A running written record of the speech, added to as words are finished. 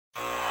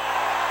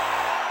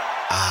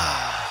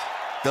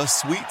The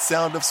sweet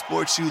sound of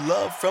sports you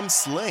love from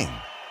Sling.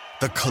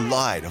 The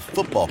collide of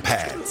football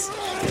pads.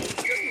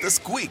 The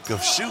squeak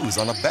of shoes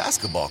on a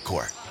basketball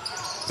court.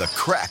 The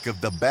crack of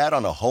the bat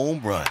on a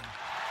home run.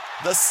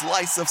 The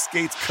slice of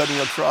skates cutting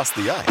across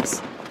the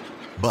ice.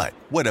 But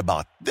what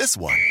about this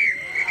one?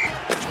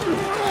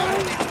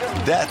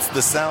 That's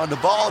the sound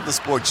of all the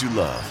sports you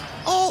love,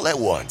 all at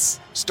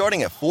once.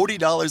 Starting at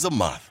 $40 a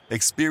month.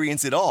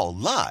 Experience it all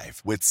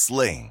live with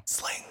Sling.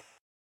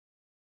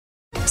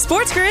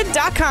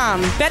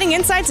 SportsGrid.com. Betting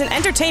insights and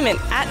entertainment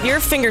at your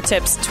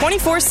fingertips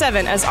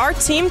 24/7 as our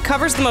team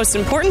covers the most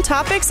important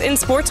topics in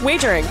sports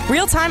wagering.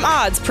 Real-time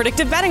odds,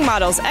 predictive betting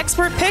models,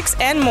 expert picks,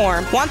 and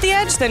more. Want the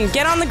edge? Then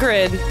get on the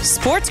grid.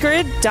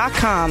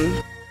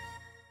 SportsGrid.com.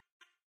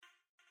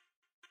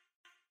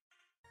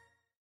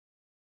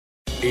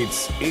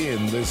 It's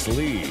In This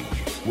League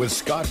with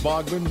Scott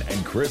Bogman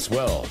and Chris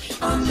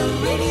Welsh. On the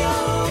radio.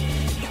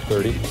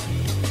 30.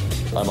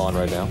 I'm on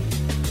right now.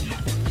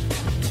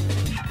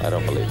 I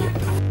don't believe you.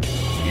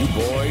 You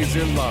boys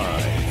are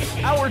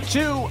live. Hour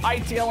 2,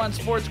 ITL on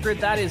Sports Grid.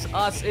 That is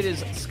us. It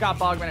is Scott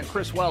Bogman and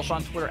Chris Welsh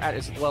on Twitter at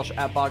 @Welsh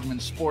at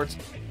Bogman Sports.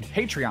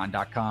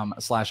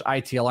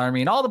 Patreon.com/ITL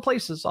Army and all the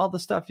places, all the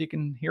stuff. You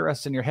can hear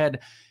us in your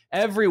head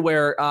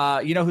everywhere.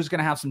 You know who's going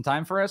to have some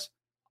time for us?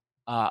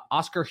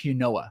 Oscar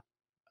Hunoa.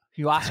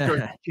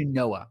 Oscar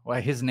Hunoa.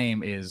 Well, his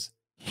name is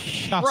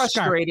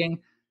frustrating.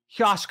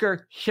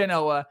 Oscar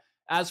Hunoa.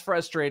 As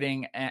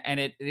frustrating, and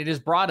it is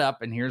brought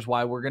up, and here's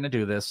why we're going to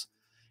do this.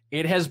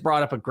 It has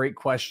brought up a great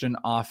question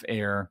off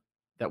air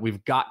that we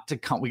got to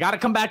come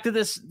back to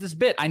this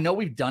bit. I know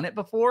we've done it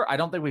before. I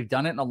don't think we've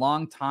done it in a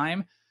long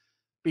time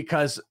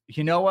because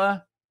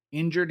Hunoa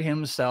injured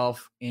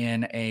himself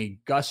in a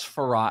Gus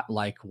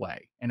Frerotte-like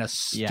way, in a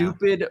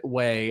stupid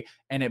way,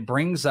 and it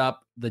brings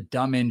up the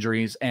dumb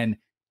injuries. And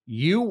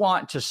you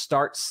want to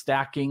start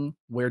stacking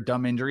where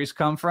dumb injuries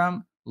come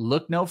from?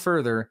 Look no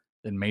further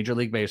than Major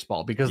League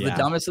Baseball, because the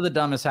dumbest of the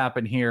dumbest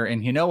happened here.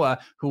 And Hunoa,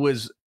 who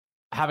was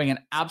having an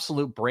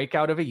absolute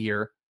breakout of a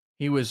year,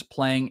 he was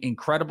playing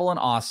incredible and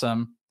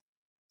awesome,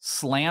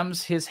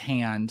 slams his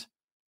hand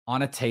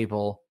on a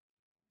table,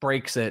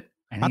 breaks it.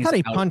 And I thought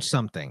he punched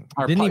something.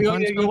 Didn't he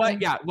punch something?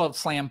 Yeah, well,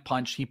 slam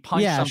punch. He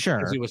punched something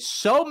because he was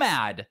so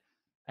mad.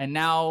 And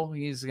now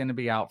he's going to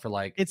be out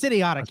for it's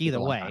idiotic either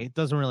way. It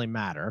doesn't really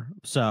matter.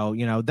 So,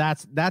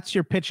 that's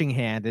your pitching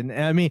hand. And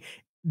I mean,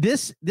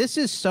 this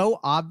is so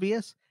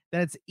obvious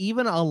that it's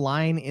even a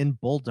line in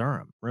Bull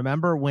Durham.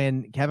 Remember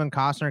when Kevin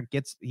Costner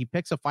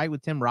picks a fight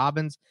with Tim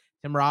Robbins.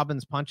 Tim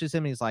Robbins punches him.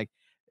 And he's like,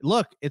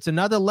 look, it's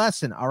another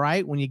lesson. All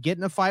right. When you get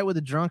in a fight with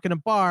a drunk in a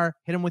bar,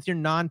 hit him with your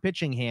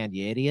non-pitching hand,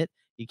 you idiot.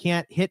 You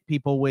can't hit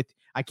people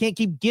I can't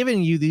keep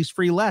giving you these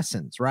free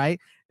lessons. Right.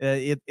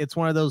 It's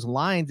one of those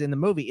lines in the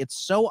movie. It's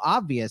so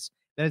obvious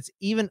that it's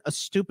even a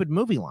stupid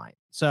movie line.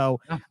 So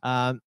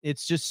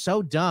it's just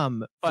so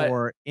dumb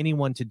for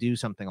anyone to do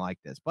something like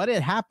this, but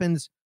it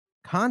happens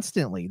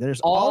constantly. There's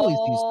always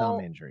these dumb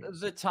injuries.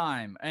 The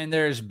time, and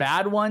there's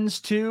bad ones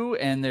too,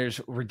 and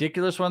there's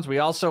ridiculous ones. We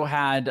also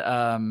had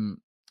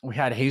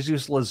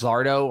Jesus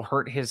Luzardo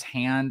hurt his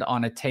hand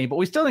on a table.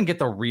 We still didn't get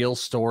the real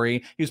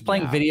story. He was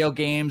playing video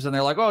games, and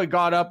they're like, "Oh, he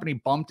got up and he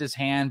bumped his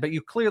hand," but you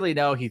clearly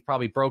know he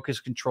probably broke his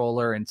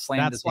controller and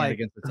slammed his hand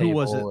against the table. Who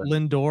was it?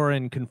 Lindor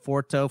and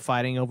Conforto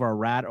fighting over a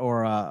rat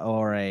or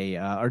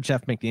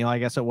Jeff McNeil, I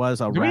guess it was.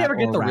 Did we ever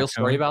get the real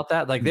story about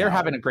that? They're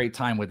having a great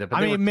time with it.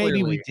 But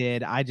maybe we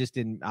did. I just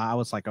didn't. I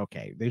was like,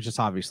 okay, they just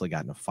obviously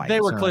got in a fight. They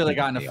were clearly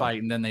got in a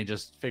fight, and then they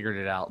just figured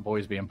it out.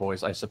 Boys being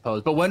boys, I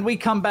suppose. But when we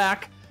come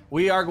back,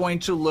 we are going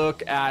to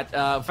look at,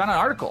 found an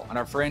article on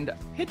our friend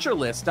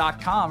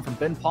PitcherList.com from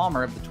Ben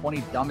Palmer of the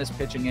 20 dumbest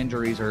pitching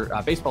injuries or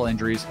baseball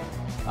injuries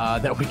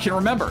that we can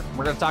remember.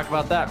 We're going to talk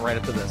about that right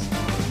after this.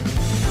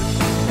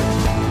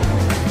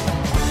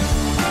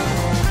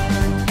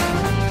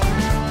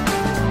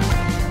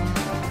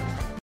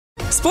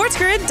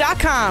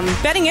 SportsGrid.com.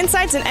 Betting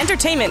insights and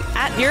entertainment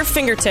at your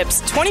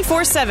fingertips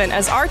 24/7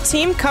 as our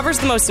team covers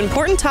the most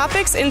important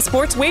topics in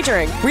sports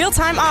wagering.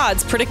 Real-time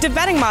odds, predictive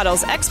betting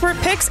models, expert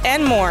picks,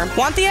 and more.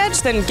 Want the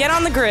edge? Then get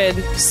on the grid.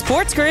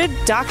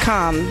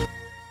 SportsGrid.com.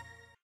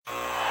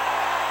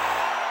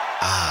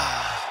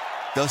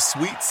 The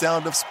sweet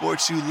sound of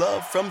sports you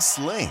love from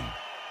Sling.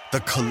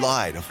 The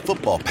collide of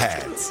football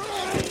pads.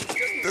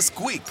 The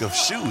squeak of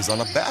shoes on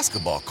a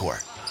basketball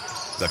court.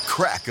 The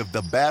crack of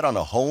the bat on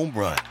a home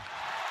run.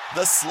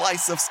 The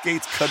slice of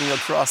skates cutting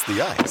across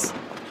the ice.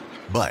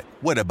 But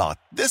what about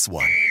this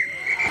one?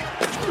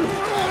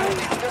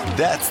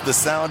 That's the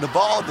sound of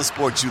all the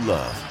sports you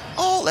love,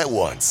 all at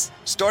once.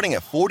 Starting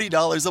at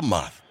 $40 a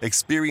month.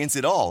 Experience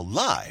it all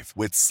live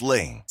with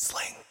Sling.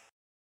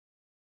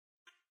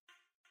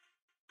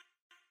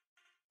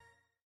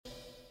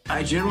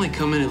 I generally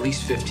come in at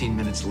least 15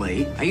 minutes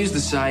late. I use the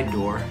side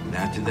door, and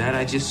after that,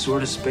 I just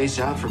sort of space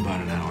out for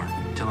about an hour.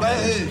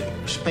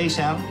 Space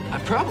out? I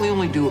probably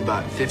only do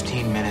about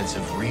 15 minutes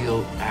of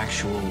real,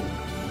 actual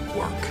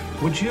work.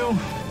 Would you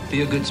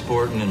be a good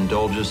sport and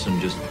indulge us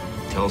and just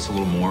tell us a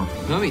little more?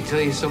 Let me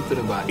tell you something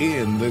about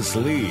In This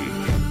League.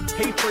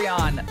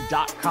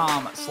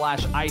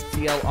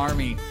 Patreon.com/ITL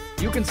Army.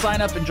 You can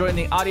sign up and join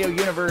the audio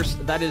universe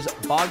that is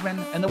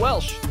Bogman and the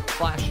Welsh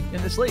 /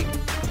 In This League.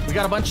 We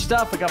got a bunch of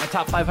stuff. We got my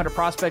top 500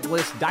 prospect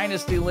list,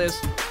 dynasty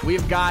list.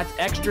 We've got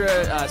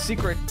extra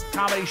secret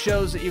comedy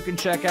shows that you can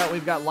check out.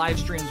 We've got live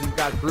streams. We've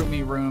got group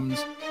me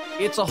rooms.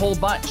 It's a whole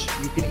bunch.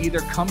 You can either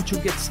come to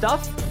get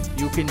stuff,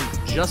 you can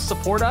just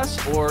support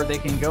us, or they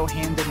can go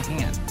hand in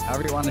hand.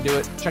 However you want to do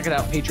it, check it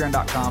out,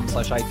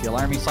 patreon.com/ITL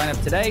Army. Sign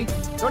up today.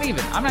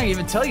 I'm not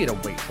even tell you to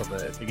wait till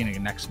the beginning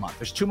of next month.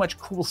 There's too much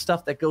cool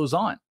stuff that goes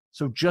on.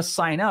 So just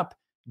sign up,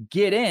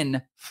 get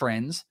in,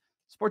 friends.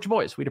 Support your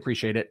boys. We'd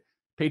appreciate it.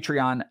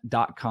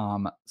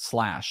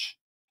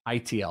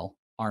 Patreon.com/ITL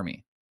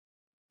Army.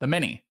 The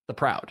many, the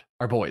proud,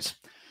 our boys.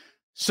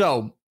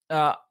 So,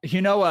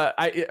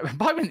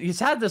 Bogman, he's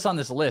had this on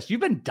this list.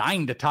 You've been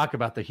dying to talk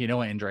about the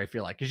Hinoa injury, I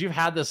feel like, because you've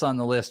had this on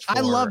the list.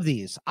 I love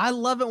these. I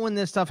love it when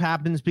this stuff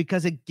happens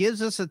because it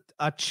gives us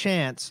a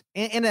chance.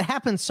 And it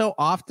happens so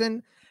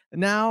often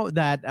now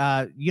that,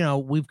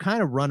 we've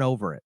kind of run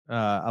over it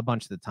a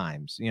bunch of the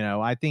times.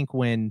 I think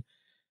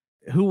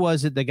who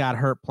was it that got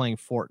hurt playing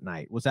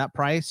Fortnite? Was that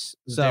Price?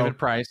 David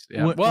Price.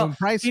 Yeah. When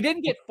Price, he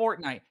didn't get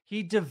Fortnite.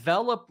 He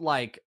developed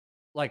like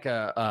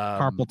a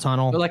carpal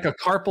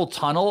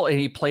tunnel, and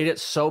he played it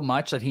so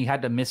much that he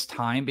had to miss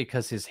time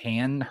because his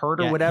hand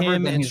hurt or whatever.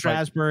 Him and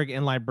Strasburg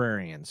and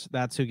librarians.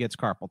 That's who gets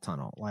carpal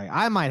tunnel. Like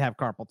I might have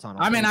carpal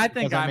tunnel. I mean, I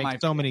think I make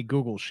might so many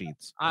Google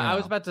sheets. I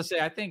was about to say,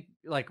 I think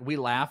like we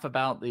laugh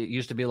about it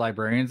used to be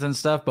librarians and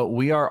stuff, but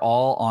we are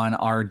all on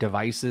our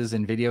devices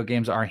and video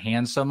games, our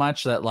hands so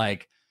much that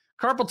like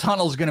carpal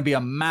tunnel is going to be a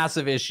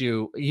massive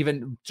issue,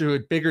 even to a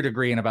bigger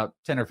degree in about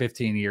 10 or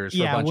 15 years.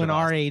 Yeah, when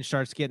our age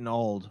starts getting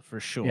old, for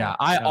sure. Yeah,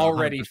 I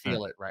already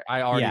feel it. Right,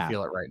 I already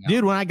feel it right now,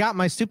 dude. When I got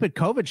my stupid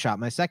COVID shot,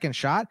 my second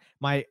shot,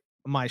 my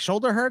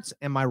shoulder hurts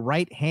and my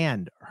right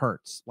hand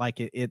hurts. Like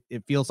it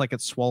feels like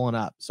it's swollen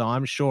up. So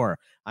I'm sure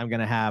I'm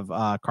going to have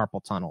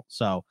carpal tunnel.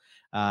 So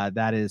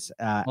that is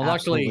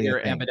luckily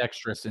you're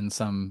ambidextrous in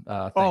some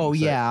things. Oh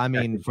yeah, I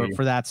mean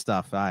for that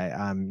stuff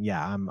I'm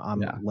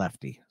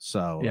lefty,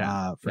 so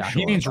for sure.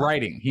 He means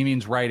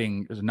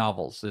writing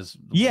novels is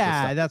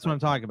that's what I'm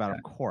talking about,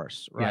 of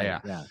course,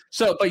 right? Yeah.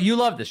 So but you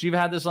love this, you've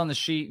had this on the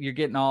sheet, you're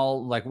getting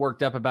all like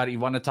worked up about it, you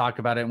want to talk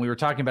about it, and we were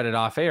talking about it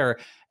off air,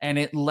 and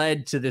it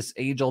led to this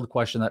age-old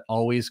question that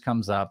always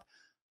comes up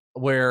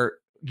where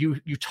you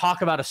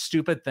talk about a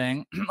stupid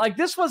thing. Like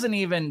this wasn't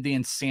even the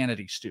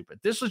insanity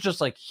stupid. This was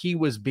just like he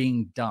was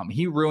being dumb.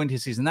 He ruined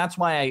his season. That's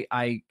why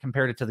I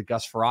compared it to the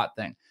Gus Frerotte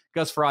thing.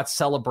 Gus Frerotte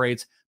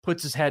celebrates,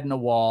 puts his head in a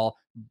wall,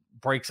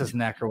 breaks his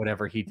neck or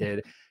whatever he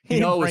did. He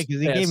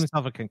gave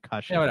himself a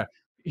concussion.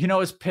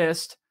 Is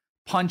pissed,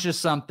 punches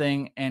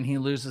something, and he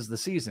loses the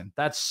season.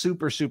 That's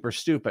super, super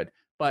stupid.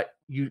 But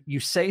you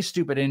say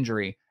stupid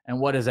injury, and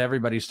what does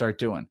everybody start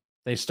doing?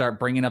 They start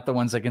bringing up the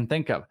ones they can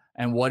think of.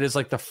 And what is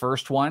like the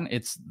first one?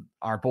 It's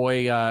our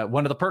boy.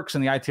 One of the perks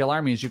in the ITL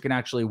Army is you can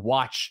actually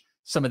watch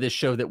some of this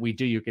show that we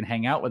do. You can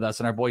hang out with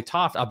us. And our boy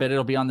Toft, I'll bet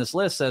it'll be on this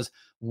list, says,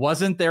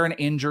 wasn't there an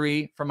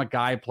injury from a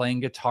guy playing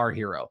Guitar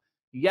Hero?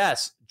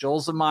 Yes,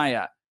 Joel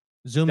Zamaya.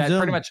 Zoom.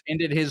 Pretty much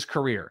ended his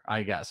career,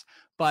 I guess.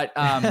 But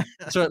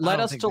so it led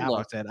us to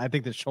look. I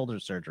think the shoulder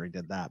surgery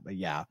did that. But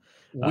yeah,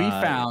 we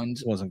found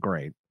it wasn't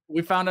great.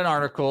 We found an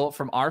article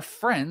from our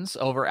friends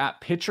over at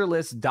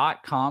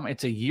pitcherlist.com.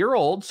 It's a year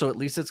old, so at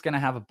least it's going to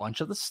have a bunch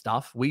of the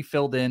stuff. We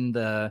filled in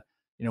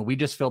we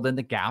just filled in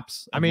the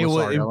gaps. I mean,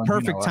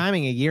 perfect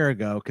timing a year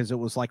ago because it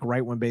was like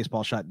right when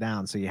baseball shut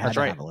down. So you had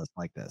to have a list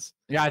like this.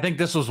 Yeah, I think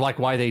this was like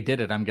why they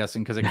did it, I'm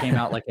guessing, because it came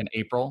out like in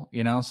April,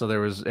 so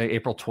there was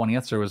April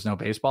 20th, so there was no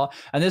baseball.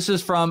 And this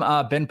is from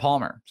Ben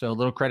Palmer. So a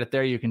little credit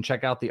there. You can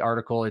check out the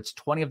article. It's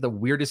 20 of the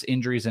weirdest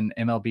injuries in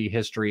MLB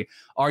history.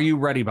 Are you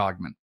ready,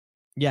 Bogman?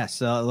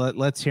 Yes,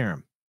 let's hear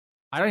him.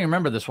 I don't even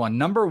remember this one.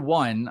 Number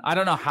one, I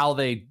don't know how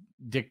they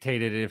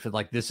dictated it, if it,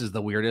 like this is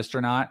the weirdest or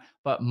not,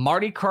 but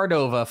Marty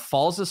Cordova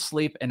falls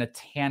asleep in a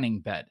tanning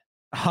bed.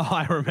 Oh,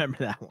 I remember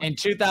that one. In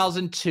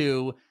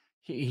 2002,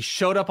 he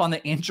showed up on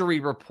the injury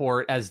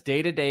report as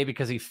day-to-day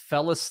because he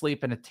fell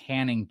asleep in a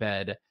tanning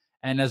bed.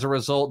 And as a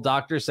result,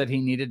 doctors said he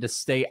needed to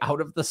stay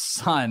out of the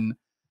sun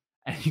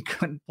and he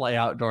couldn't play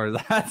outdoors.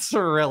 That's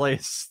really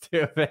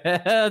stupid.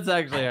 That's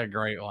actually a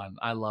great one.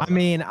 I love it. I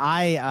mean,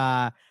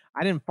 I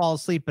didn't fall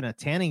asleep in a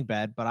tanning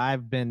bed, but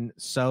I've been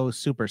so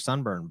super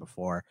sunburned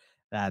before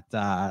that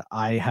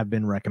I have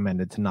been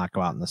recommended to not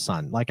go out in the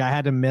sun. Like I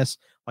had to miss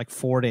like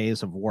 4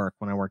 days of work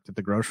when I worked at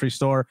the grocery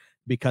store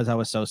because I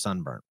was so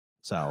sunburned.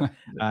 So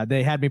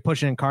they had me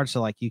pushing in carts.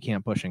 So like, you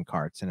can't push in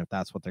carts. And if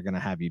that's what they're going to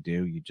have you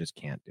do, you just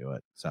can't do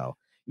it. So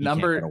you can't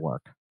go to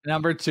work.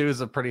 Number two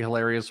is a pretty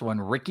hilarious one.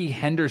 Ricky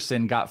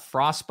Henderson got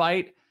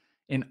frostbite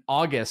in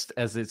August,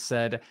 as it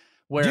said,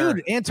 where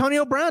dude,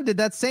 Antonio Brown did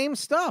that same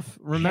stuff.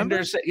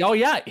 Remember?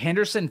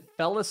 Henderson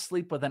fell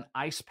asleep with an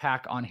ice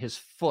pack on his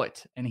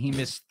foot, and he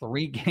missed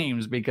 3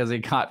 games because he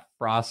got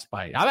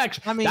frostbite.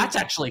 That's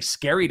actually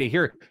scary to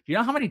hear. Do you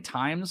know how many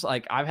times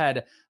like I've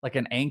had like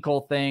an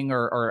ankle thing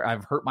or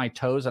I've hurt my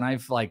toes and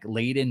I've like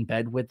laid in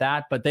bed with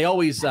that, but they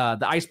always the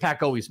ice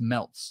pack always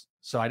melts.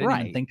 So I didn't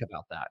even think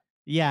about that.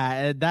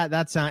 Yeah,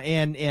 that's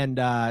and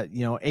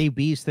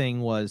AB's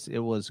thing was it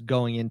was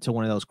going into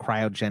one of those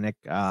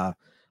cryogenic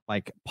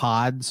like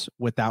pods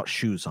without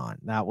shoes on.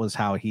 That was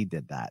how he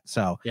did that.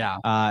 So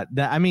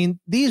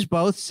these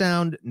both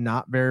sound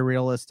not very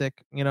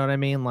realistic. You know what I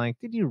mean? Like,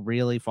 did you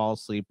really fall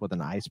asleep with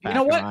an ice pack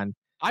on?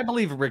 I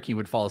believe Ricky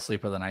would fall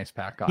asleep with an ice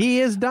pack on.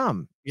 He is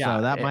dumb. Yeah,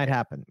 so that might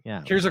happen.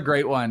 Yeah. Here's a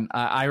great one.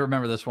 I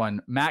remember this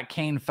one. Matt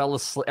Cain fell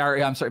asleep.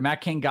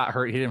 Matt Cain got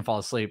hurt. He didn't fall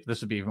asleep.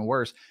 This would be even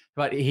worse.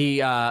 But he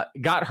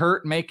got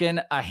hurt making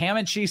a ham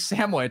and cheese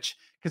sandwich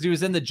because he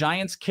was in the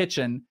Giants'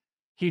 kitchen.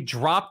 He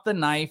dropped the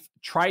knife,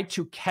 tried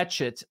to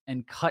catch it,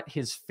 and cut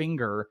his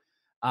finger.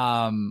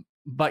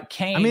 But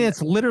Cain... I mean,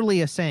 it's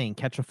literally a saying,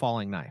 catch a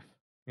falling knife.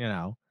 You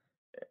know?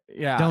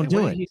 Yeah. Don't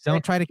do it.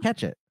 Don't try to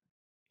catch it.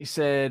 He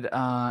said,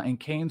 in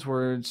Cain's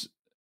words,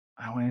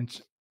 drop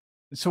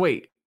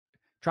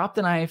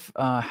the knife,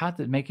 had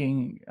the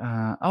making,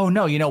 oh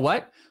no, you know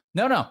what?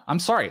 No, I'm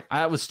sorry.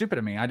 That was stupid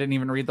of me. I didn't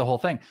even read the whole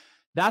thing.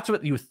 That's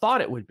what you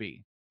thought it would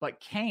be. But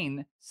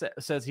Cain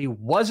says he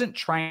wasn't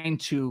trying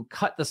to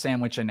cut the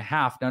sandwich in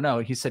half. No.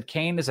 He said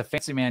Cain is a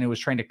fancy man who was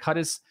trying to cut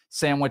his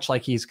sandwich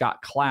like he's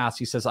got class.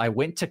 He says, I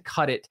went to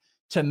cut it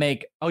to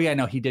make,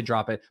 he did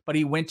drop it, but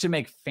he went to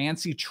make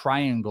fancy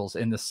triangles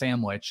in the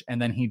sandwich,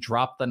 and then he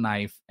dropped the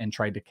knife and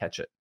tried to catch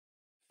it.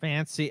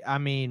 Fancy. I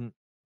mean,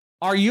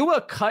 are you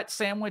a cut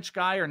sandwich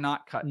guy or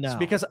not cut? No,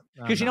 because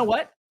you know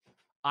what?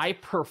 I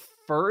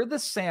prefer the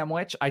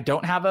sandwich. I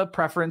don't have a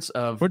preference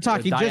of. We're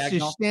talking just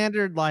your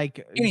standard,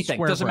 like anything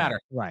doesn't bread.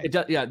 matter, right? It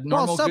does,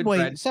 normal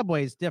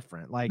Subway is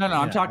different. Like no,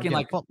 I'm talking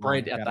like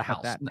bread at the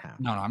house.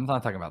 No, I'm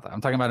not talking about that.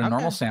 I'm talking about a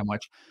normal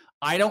sandwich.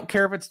 I don't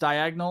care if it's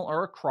diagonal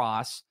or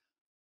across.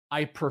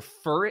 I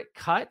prefer it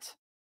cut,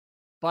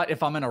 but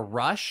if I'm in a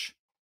rush,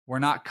 we're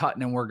not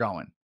cutting and we're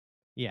going.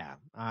 Yeah,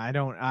 I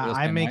don't.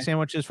 I make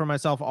sandwiches for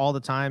myself all the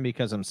time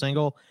because I'm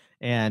single,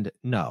 and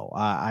no,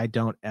 I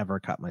don't ever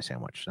cut my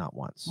sandwich, not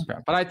once. Okay,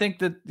 but I think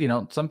that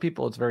some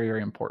people it's very,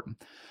 very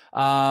important.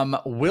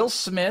 Will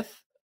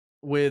Smith,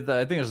 with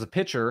I think it was the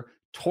pitcher,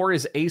 tore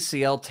his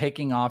ACL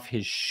taking off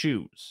his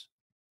shoes.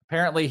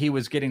 Apparently, he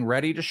was getting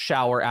ready to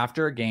shower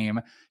after a game.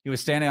 He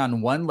was standing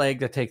on one leg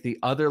to take the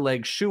other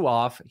leg's shoe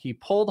off. He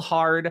pulled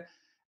hard,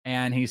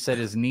 and he said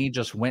his knee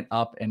just went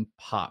up and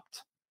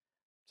popped.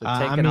 So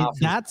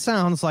that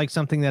sounds like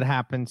something that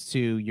happens to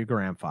your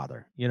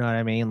grandfather. You know what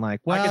I mean?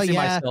 Like, well, I can see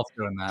myself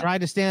doing that.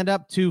 Tried to stand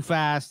up too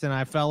fast, and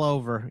I fell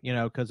over,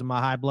 because of my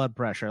high blood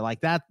pressure.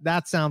 Like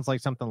that sounds like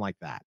something like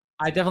that.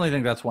 I definitely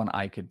think that's one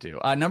I could do.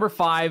 Number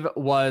 5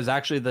 was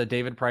actually the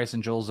David Price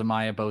and Joel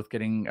Zumaya both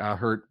getting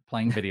hurt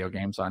playing video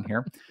games on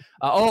here.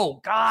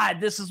 Oh, God,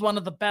 this is one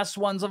of the best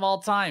ones of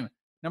all time.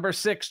 Number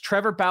 6,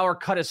 Trevor Bauer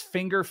cut his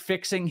finger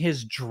fixing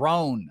his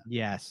drone.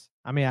 Yes.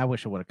 I mean, I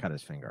wish I would have cut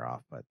his finger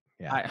off, but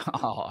yeah. I'm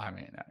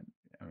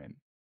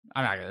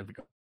not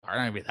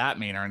going to be that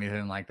mean or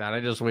anything like that. I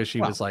just wish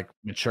he was like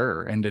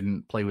mature and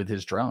didn't play with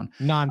his drone.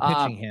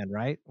 Non-pitching hand,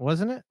 right?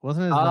 Wasn't it his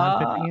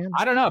non-pitching hand?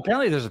 I don't know.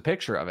 Apparently there's a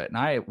picture of it, and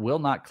I will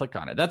not click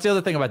on it. That's the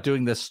other thing about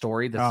doing this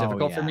story that's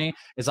difficult for me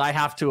is I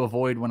have to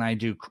avoid when I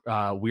do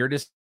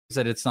weirdest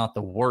that it's not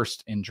the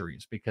worst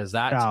injuries because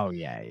that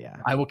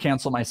I will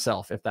cancel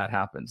myself if that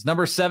happens.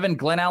 Number 7,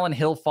 Glenn Allen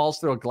Hill falls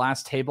through a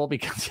glass table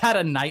because he had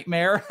a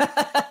nightmare.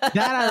 That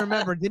I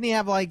remember. Didn't he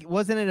have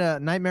wasn't it a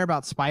nightmare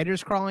about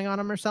spiders crawling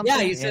on him or something?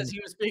 Yeah, he says he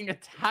was being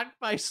attacked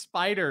by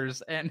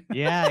spiders and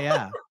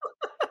yeah.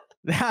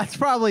 That's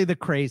probably the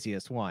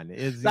craziest one.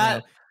 Is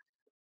that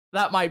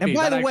might be. And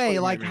by the way,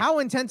 like how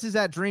intense is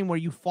that dream where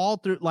you fall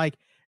through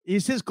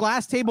is his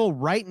glass table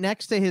right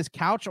next to his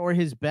couch or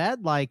his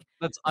bed? Like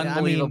that's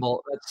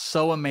unbelievable. That's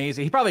so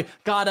amazing. He probably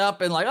got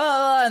up and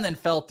and then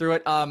fell through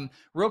it.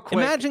 Real quick.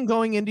 Imagine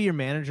going into your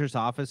manager's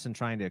office and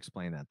trying to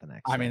explain that the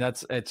next day. I mean,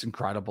 it's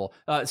incredible.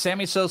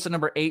 Sammy Sosa,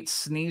 number 8,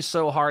 sneezed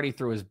so hard he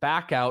threw his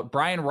back out.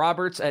 Brian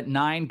Roberts at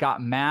 9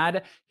 got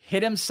mad,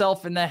 hit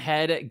himself in the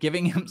head,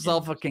 giving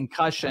himself a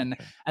concussion.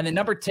 And then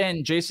number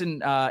 10, Jason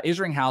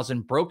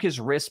Isringhausen broke his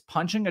wrist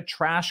punching a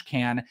trash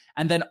can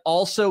and then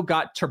also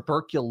got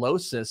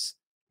tuberculosis.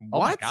 What?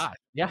 Oh my God.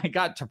 Yeah, he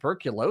got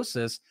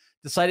tuberculosis.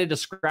 Decided to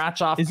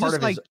scratch off part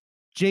of his...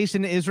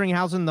 Jason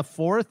Isringhausen the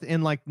 4th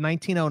in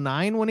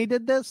 1909 when he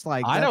did this?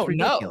 I don't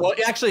know. Well,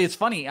 actually, it's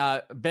funny.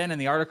 Ben in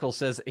the article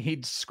says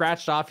he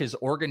scratched off his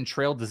Oregon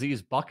Trail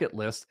disease bucket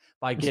list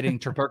by getting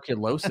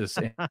tuberculosis.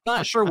 I'm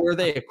not sure where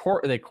they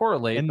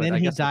correlate. And then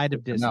he died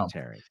of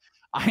dysentery.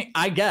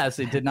 I guess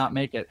it did not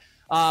make it.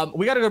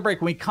 We got to go break.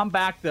 When we come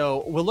back,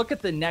 though, we'll look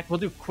at we'll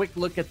do a quick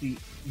look at the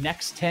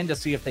next 10 to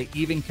see if they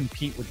even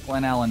compete with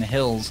Glen Allen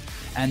Hills.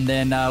 And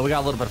then we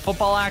got a little bit of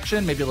football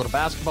action, maybe a little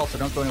basketball. So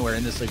don't go anywhere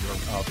in this league.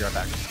 I'll be right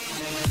back.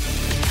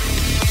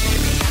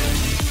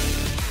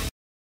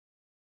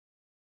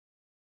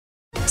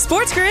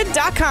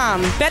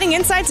 SportsGrid.com. Betting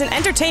insights and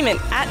entertainment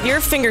at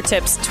your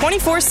fingertips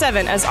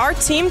 24/7 as our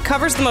team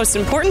covers the most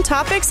important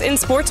topics in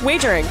sports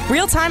wagering.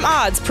 Real-time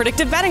odds,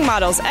 predictive betting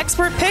models,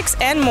 expert picks,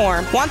 and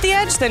more. Want the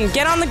edge? Then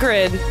get on the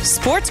grid.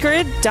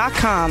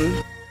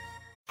 SportsGrid.com.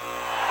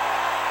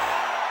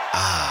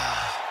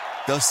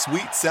 The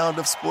sweet sound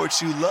of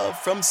sports you love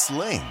from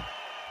Sling.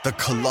 The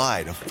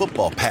collide of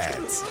football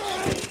pads.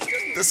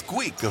 The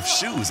squeak of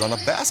shoes on a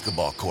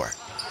basketball court.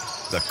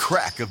 The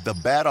crack of the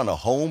bat on a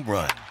home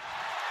run.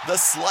 The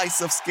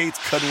slice of skates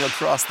cutting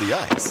across the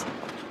ice.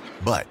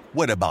 But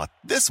what about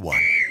this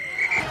one?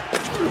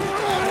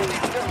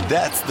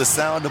 That's the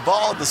sound of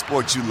all the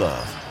sports you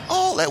love,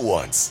 all at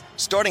once.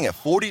 Starting at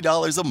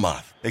 $40 a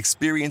month.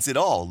 Experience it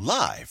all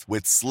live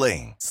with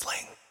Sling.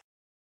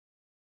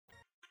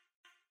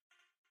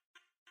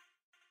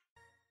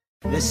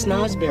 The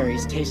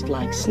snozberries taste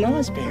like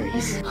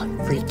snozberries. I'm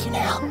freaking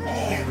out,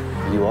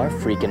 man. You are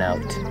freaking out,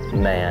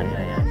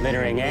 man.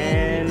 Littering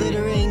and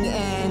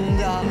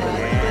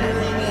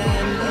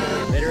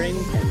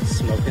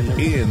smoking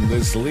in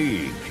this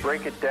league.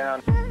 Break it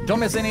down. Don't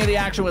miss any of the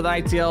action with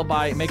ITL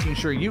by making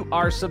sure you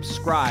are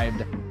subscribed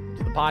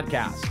to the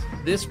podcast.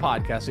 This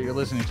podcast that you're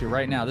listening to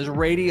right now, this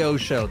radio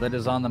show that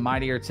is on the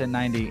Mightier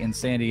 1090 in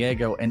San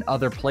Diego and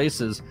other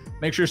places.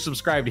 Make sure you're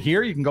subscribed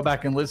here. You can go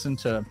back and listen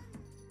to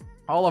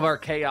all of our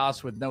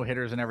chaos with no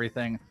hitters and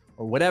everything,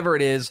 or whatever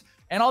it is,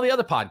 and all the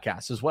other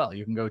podcasts as well.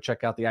 You can go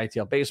check out the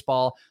ITL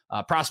Baseball,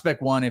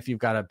 Prospect One if you've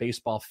got a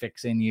baseball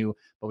fix in you,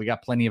 but we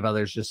got plenty of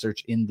others. Just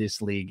search In This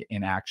League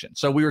in Action.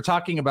 So we were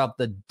talking about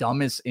the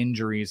dumbest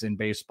injuries in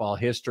baseball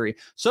history.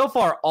 So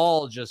far,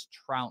 all just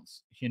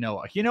trounce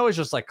Hunoa. Hunoa is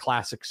just like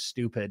classic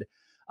stupid.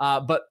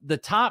 But the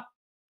top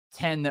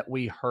 10 that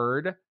we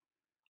heard,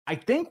 I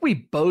think we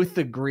both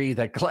agree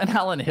that Glenn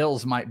Allen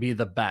Hills might be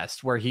the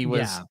best, where he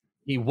was... Yeah.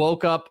 He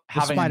woke up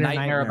having a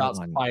nightmare about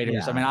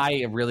spiders. Yeah. I mean,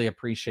 I really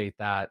appreciate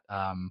that.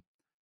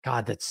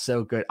 God, that's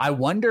so good. I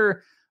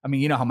wonder, I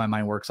mean, you know how my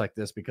mind works like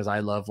this because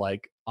I love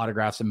like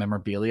autographs and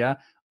memorabilia.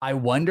 I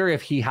wonder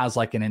if he has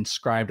like an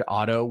inscribed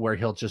auto where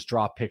he'll just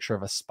draw a picture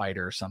of a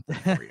spider or something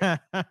for you.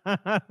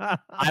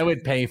 I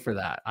would pay for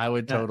that. I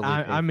would totally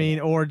pay I mean,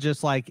 that. Or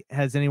just like,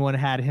 has anyone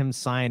had him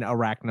sign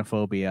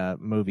Arachnophobia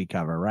movie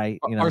cover, right?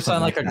 You know, or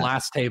sign like a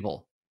glass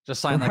table. Just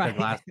sign like a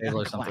glass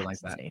table or something like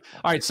that.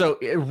 All right. So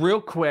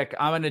real quick,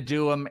 I'm going to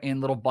do them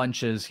in little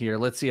bunches here.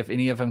 Let's see if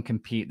any of them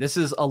compete. This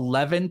is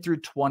 11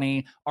 through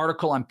 20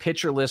 article on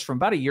Pitcher List from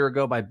about a year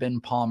ago by Ben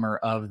Palmer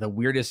of the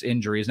weirdest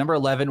injuries. Number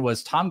 11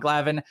 was Tom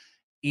Glavine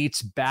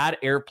eats bad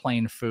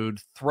airplane food,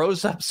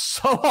 throws up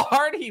so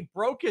hard he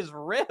broke his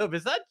rib.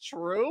 Is that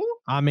true?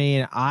 I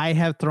mean, I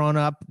have thrown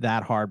up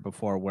that hard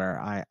before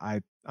where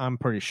I'm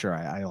pretty sure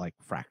I like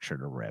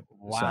fractured a rib.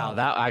 Wow, so.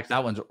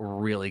 that one's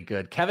really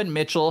good. Kevin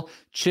Mitchell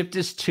chipped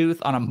his tooth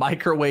on a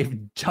microwave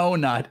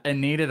donut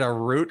and needed a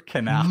root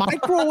canal.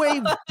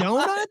 Microwave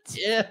donut?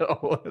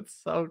 Ew, it's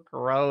so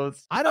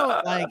gross. I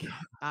don't like.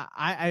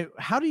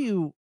 How do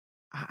you?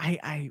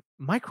 I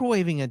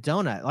microwaving a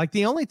donut. Like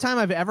the only time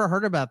I've ever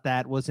heard about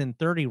that was in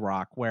 30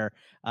 Rock, where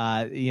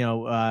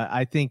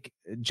I think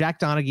Jack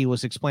Donaghy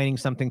was explaining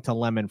something to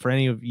Lemon. For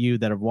any of you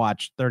that have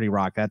watched 30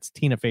 Rock, that's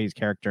Tina Fey's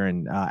character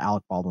and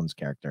Alec Baldwin's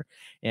character,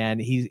 and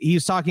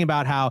he's talking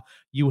about how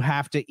you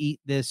have to eat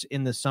this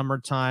in the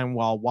summertime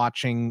while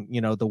watching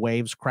the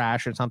waves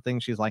crash or something.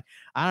 She's like,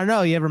 I don't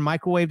know, you ever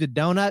microwaved a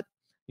donut?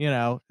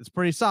 It's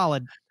pretty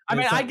solid. I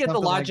mean, I get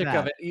the logic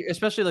of it,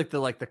 especially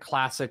like the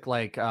classic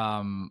like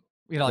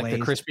like the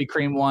Krispy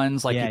Kreme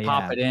ones, like you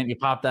pop it in, you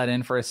pop that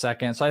in for a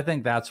second. So I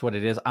think that's what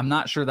it is. I'm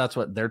not sure that's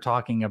what they're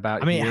talking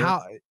about. I mean, here.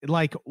 how,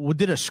 like,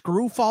 did a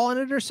screw fall in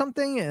it or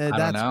something?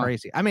 That's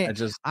crazy. I mean, I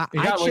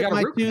chipped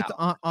my tooth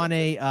on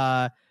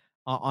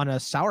a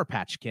Sour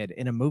Patch Kid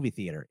in a movie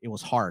theater. It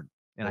was hard,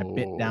 and I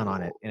bit down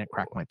on it, and it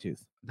cracked my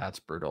tooth. That's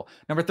brutal.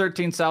 Number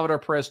 13, Salvador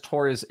Perez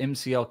tore his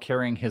MCL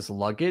carrying his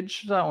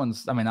luggage. That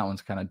one's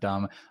kind of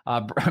dumb.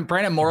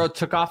 Brandon Morrow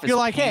took off his You're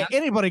like, pants. Hey,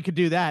 anybody could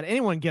do that.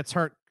 Anyone gets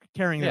hurt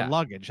carrying their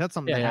luggage. That's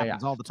something that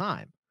happens all the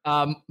time.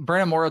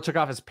 Brandon Morrow took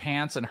off his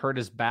pants and hurt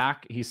his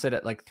back. He said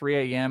at like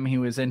 3 a.m. he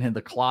was in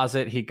the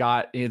closet.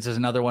 It's just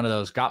another one of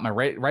those. Got my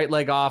right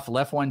leg off.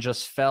 Left one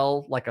just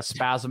fell like a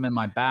spasm in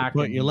my back.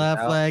 You put your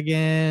left leg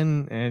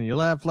in and your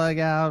left leg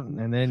out,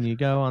 and then you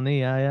go on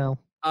the IL.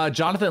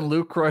 Jonathan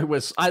Lucroy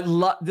was.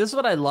 This is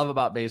what I love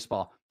about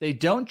baseball. They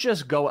don't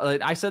just go.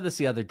 I said this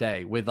the other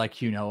day with like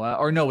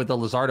Hunoa, with the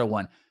Luzardo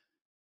one.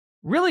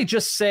 Really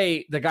just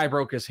say the guy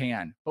broke his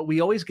hand, but we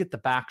always get the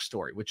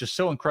backstory, which is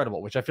so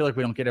incredible, which I feel like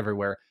we don't get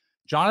everywhere.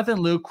 Jonathan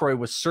Lucroy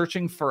was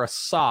searching for a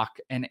sock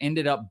and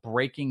ended up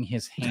breaking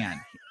his hand.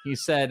 He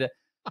said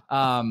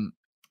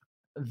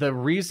the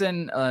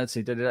reason,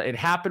 it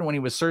happened when he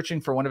was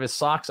searching for one of his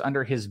socks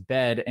under his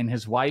bed, and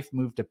his wife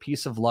moved a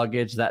piece of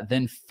luggage that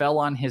then fell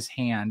on his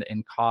hand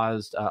and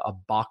caused a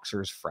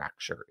boxer's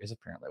fracture, is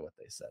apparently what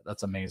they said.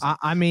 That's amazing.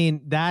 I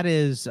mean, that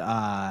is...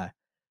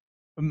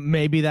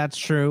 Maybe that's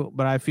true,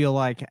 but I feel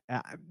like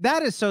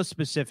that is so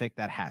specific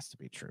that has to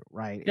be true,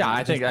 right? Yeah,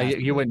 I think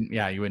you wouldn't.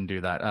 Yeah, you wouldn't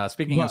do that.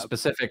 Speaking of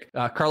specific,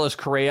 Carlos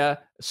Correa,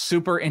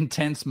 super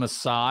intense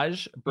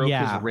massage, broke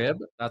his rib.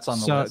 That's on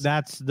the list. So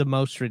that's the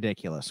most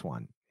ridiculous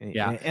one.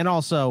 Yeah, and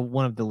also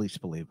one of the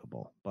least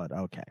believable. But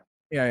okay.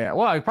 Yeah.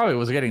 Well, I probably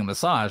was getting a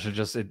massage.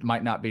 It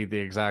might not be the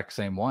exact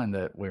same one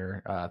that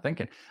we're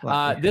thinking.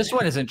 This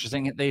one is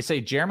interesting. They say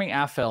Jeremy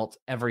Affeldt,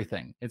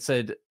 everything. It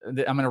said, I'm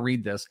going to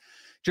read this.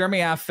 Jeremy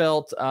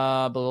Affeldt,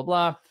 blah, blah,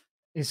 blah.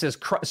 He says,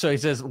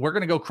 we're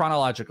going to go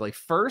chronologically.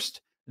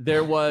 First,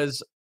 there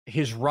was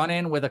his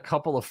run-in with a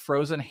couple of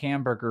frozen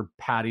hamburger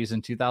patties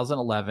in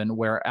 2011,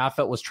 where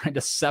Affeldt was trying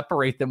to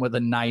separate them with a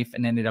knife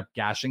and ended up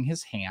gashing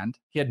his hand.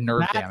 He had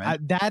nerve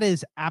damage. That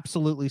is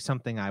absolutely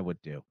something I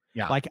would do.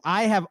 Yeah. Like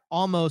I have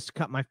almost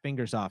cut my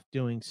fingers off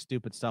doing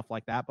stupid stuff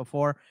like that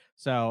before.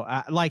 So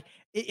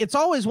it's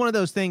always one of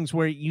those things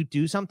where you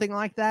do something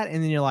like that.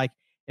 And then you're like,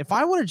 if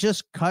I would have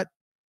just cut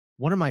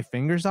one of my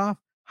fingers off,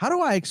 how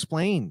do I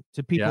explain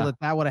to people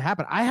that would have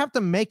happened? I have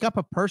to make up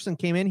a person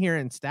came in here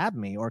and stabbed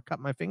me or cut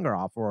my finger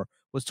off or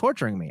was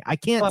torturing me. I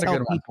can't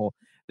tell people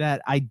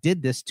that I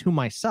did this to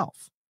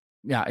myself.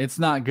 Yeah, it's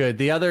not good.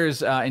 The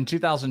others, in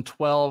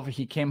 2012,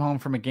 he came home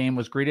from a game,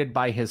 was greeted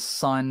by his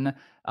son.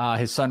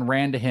 His son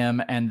ran to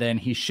him, and then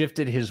he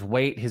shifted his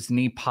weight. His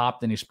knee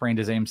popped, and he sprained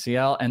his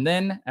MCL. And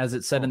then, as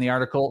it said in the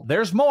article,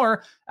 there's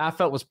more.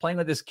 Affeldt was playing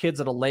with his kids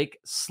at a lake,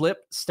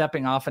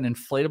 stepping off an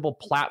inflatable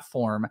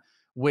platform,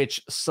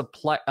 which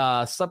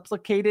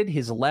supplicated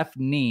his left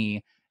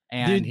knee.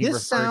 And dude,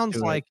 this sounds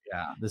like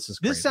this is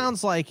crazy. This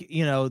sounds like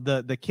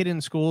the kid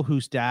in school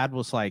whose dad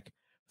was like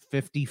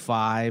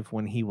 55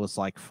 when he was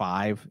like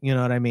 5, you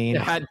know what I mean?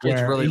 It had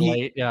kids really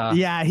late.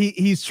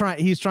 He's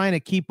trying to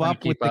keep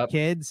up with the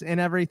kids and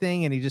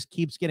everything, and he just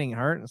keeps getting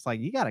hurt. And it's like,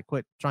 you got to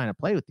quit trying to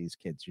play with these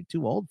kids. You're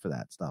too old for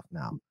that stuff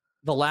now.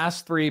 The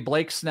last 3,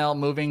 Blake Snell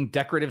moving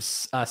decorative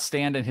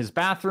stand in his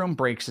bathroom,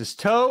 breaks his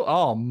toe.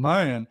 Oh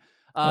man.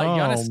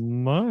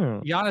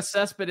 Giannis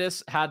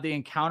Cespedes had the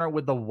encounter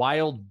with the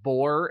wild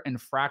boar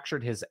and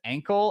fractured his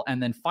ankle.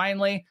 And then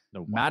finally,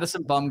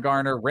 Madison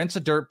Bumgarner rents a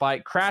dirt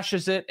bike,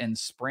 crashes it, and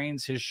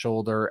sprains his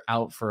shoulder,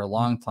 out for a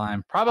long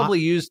time. Probably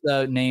used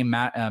the name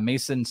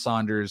Mason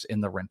Saunders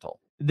in the rental.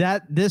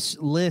 This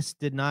list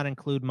did not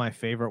include my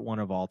favorite one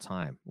of all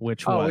time,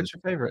 which was what's your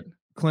favorite?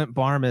 Clint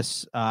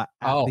Barmes,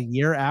 the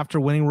year after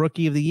winning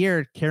Rookie of the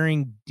Year,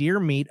 carrying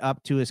deer meat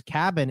up to his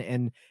cabin,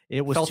 and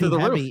it was too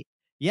heavy. Roof.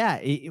 Yeah,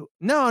 he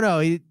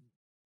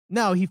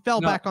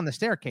fell back on the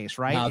staircase,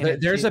 right? No,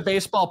 there's a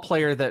baseball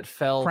player that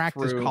cracked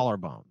his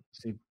collarbone.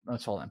 See,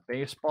 let's hold on.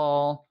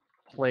 Baseball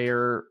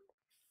player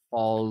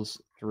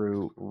falls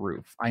through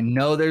roof. I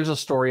know there's a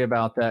story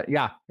about that.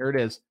 Yeah, here it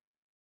is.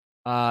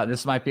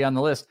 This might be on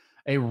the list.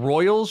 A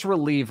Royals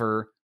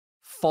reliever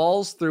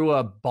falls through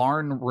a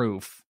barn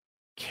roof,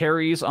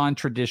 carries on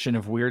tradition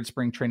of weird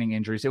spring training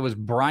injuries. It was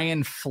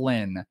Brian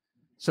Flynn.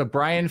 So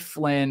Brian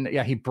Flynn,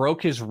 he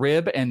broke his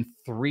rib and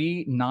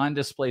 3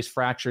 non-displaced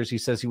fractures. He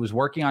says he was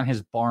working on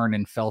his barn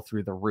and fell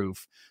through the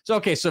roof. So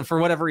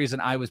for whatever reason,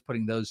 I was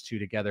putting those two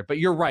together. But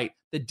you're right.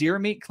 The deer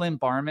meat Clint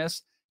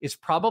Barmes is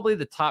probably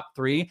the top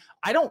 3.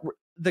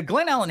 The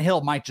Glen Allen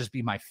Hill might just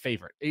be my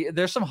favorite.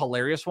 There's some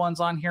hilarious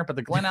ones on here, but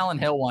the Glen Allen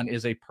Hill one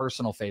is a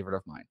personal favorite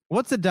of mine.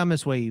 What's the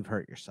dumbest way you've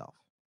hurt yourself?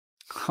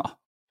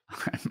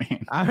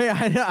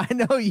 I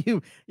know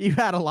you've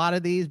had a lot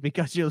of these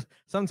because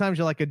sometimes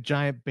you're like a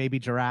giant baby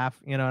giraffe,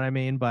 you know what I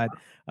mean? But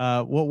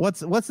what's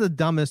the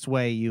dumbest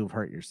way you've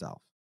hurt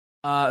yourself?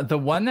 The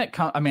one that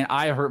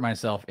I hurt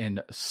myself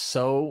in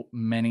so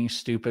many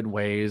stupid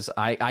ways.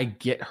 I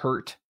get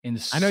hurt in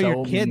so many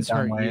your kids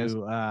hurt ways.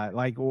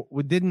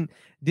 You.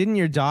 Didn't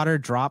your daughter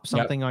drop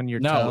something on your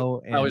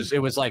toe? No, it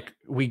was like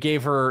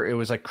it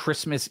was like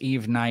Christmas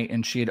Eve night,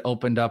 and she had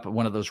opened up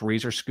one of those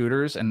Razor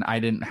scooters, and I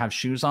didn't have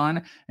shoes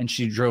on, and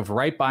she drove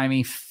right by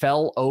me,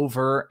 fell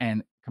over,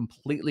 and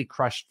completely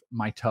crushed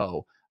my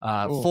toe.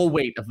 Full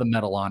weight of the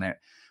metal on it.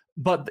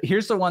 But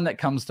here's the one that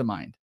comes to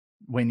mind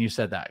when you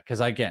said that, because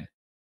again,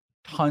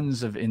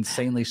 tons of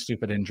insanely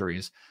stupid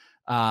injuries.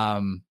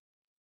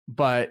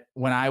 But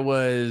when I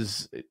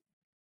was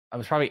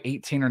probably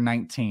 18 or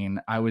 19,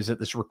 I was at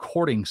this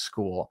recording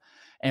school,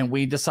 and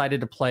we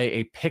decided to play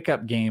a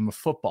pickup game of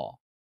football,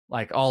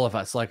 like all of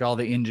us, like all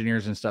the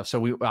engineers and stuff.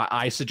 So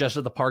I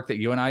suggested the park that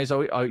you and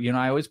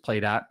I always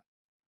played at.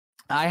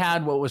 I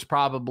had what was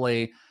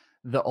probably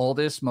the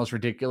oldest, most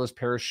ridiculous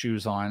pair of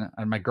shoes on,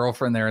 and my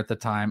girlfriend there at the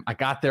time. I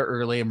got there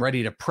early. I'm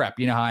ready to prep.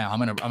 You know how I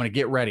am. I'm gonna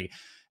get ready,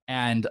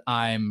 and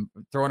I'm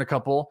throwing a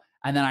couple,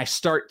 and then I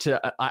start to.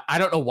 I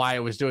don't know why I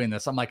was doing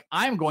this. I'm like,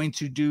 I'm going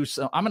to do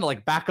some. I'm gonna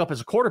like back up as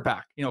a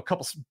quarterback. A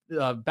couple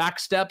back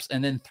steps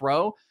and then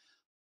throw.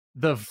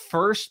 The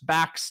first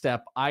back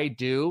step I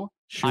do,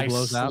 I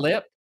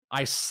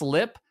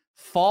slip,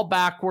 fall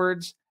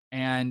backwards,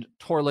 and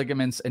tore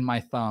ligaments in my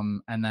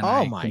thumb, and then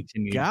I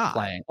continued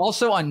playing.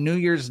 Also on New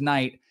Year's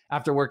night,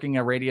 after working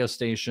a radio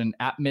station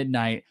at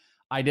midnight,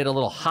 I did a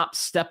little hop,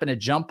 step, and a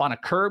jump on a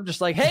curb,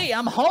 just like, hey,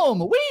 I'm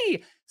home.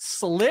 Wee!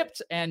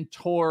 Slipped and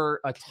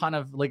tore a ton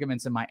of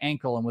ligaments in my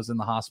ankle and was in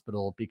the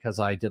hospital because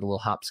I did a little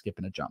hop, skip,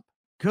 and a jump.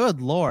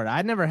 Good Lord.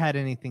 I never had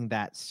anything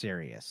that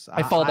serious.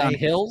 I fall down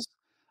hills.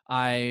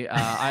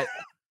 I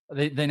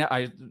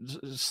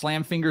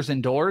slam fingers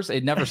indoors.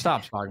 It never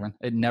stops, Bogman.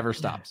 It never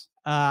stops.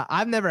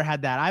 I've never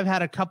had that. I've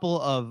had a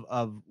couple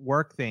of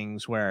work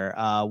things where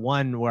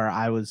one where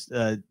I was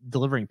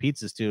delivering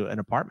pizzas to an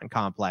apartment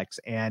complex,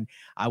 and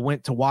I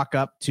went to walk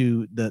up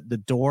to the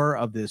door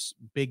of this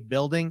big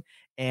building,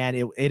 and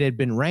it had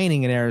been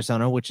raining in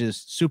Arizona, which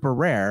is super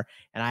rare,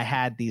 and I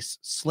had these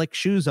slick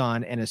shoes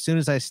on, and as soon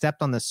as I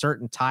stepped on the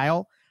certain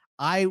tile,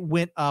 I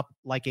went up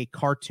like a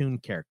cartoon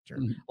character.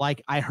 Mm-hmm.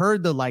 Like I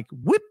heard the like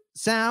whip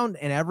sound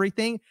and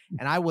everything,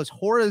 and I was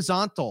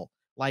horizontal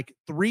like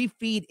 3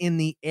 feet in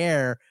the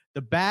air.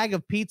 The bag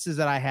of pizzas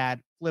that I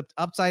had flipped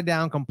upside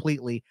down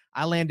completely.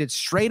 I landed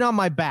straight on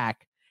my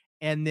back,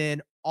 and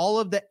then all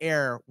of the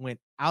air went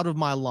out of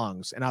my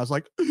lungs, and I was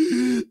like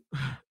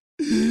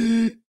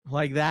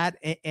like that,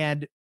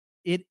 and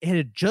it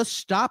had just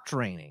stopped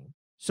raining,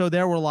 so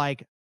there were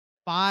like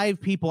 5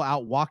 people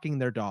out walking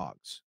their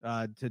dogs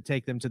to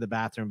take them to the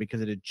bathroom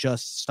because it had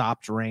just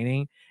stopped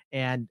raining.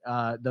 And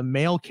the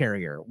mail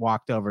carrier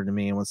walked over to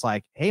me and was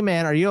like, hey,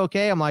 man, are you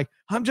okay? I'm like,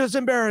 I'm just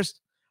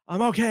embarrassed.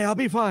 I'm okay. I'll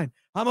be fine.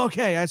 I'm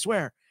okay. I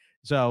swear.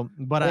 So,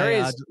 but there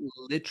is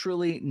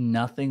literally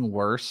nothing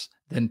worse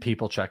than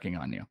people checking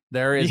on you.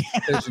 There's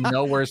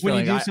no worse when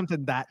feeling. You do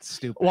something that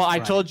stupid. Well, I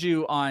told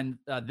you on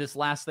this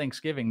last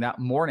Thanksgiving, that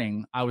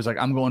morning, I was like,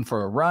 I'm going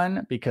for a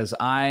run because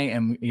I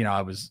am,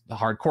 I was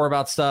hardcore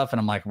about stuff,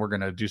 and I'm like, we're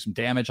going to do some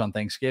damage on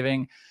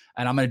Thanksgiving,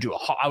 and I'm going to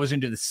I was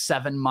going to do the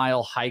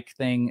 7-mile hike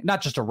thing,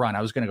 not just a run.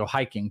 I was going to go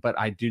hiking, but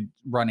I did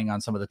running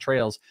on some of the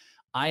trails.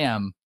 I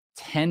am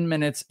 10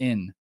 minutes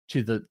in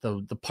to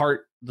the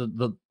part,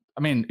 I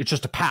mean, it's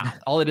just a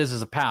path. All it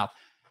is a path.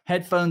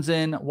 Headphones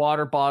in,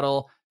 water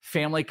bottle,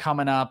 family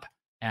coming up,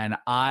 and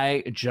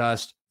I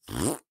just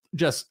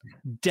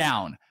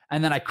down.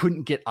 And then I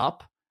couldn't get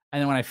up.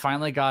 And then when I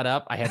finally got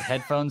up, I had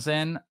headphones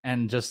in,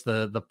 and just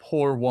the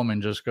poor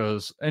woman just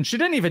goes, and she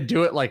didn't even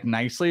do it like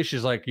nicely.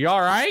 She's like, "You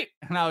all right?"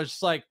 And I was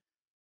just like,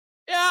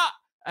 "Yeah."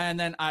 And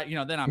then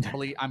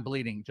I'm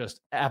bleeding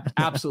just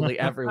absolutely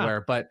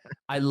everywhere. But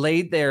I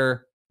laid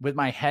there with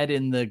my head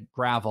in the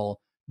gravel,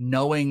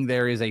 knowing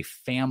there is a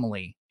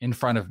family in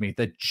front of me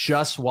that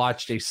just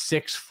watched a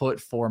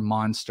 6'4"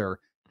 monster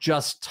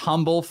just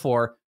tumble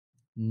for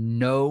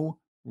no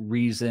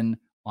reason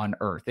on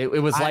earth.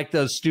 It was like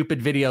those stupid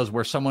videos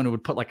where someone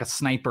would put like a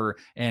sniper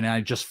and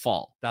I just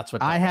fall. That's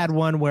what I had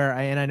one where,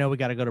 and I know we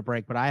got to go to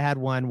break, but I had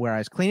one where I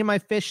was cleaning my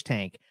fish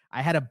tank.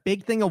 I had a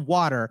big thing of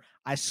water.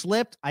 I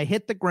slipped. I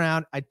hit the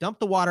ground. I dumped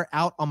the water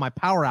out on my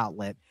power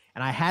outlet,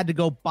 and I had to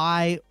go to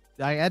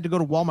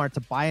Walmart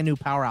to buy a new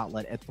power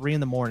outlet at 3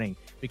 a.m.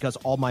 because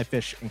all my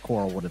fish and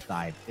coral would have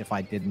died if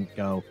I didn't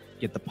go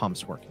get the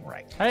pumps working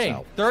right. Hey,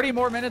 30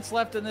 more minutes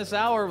left in this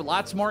hour.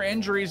 Lots more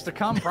injuries to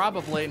come,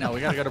 probably. No,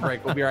 we got to go to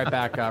break. We'll be right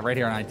back right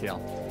here on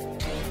ITL.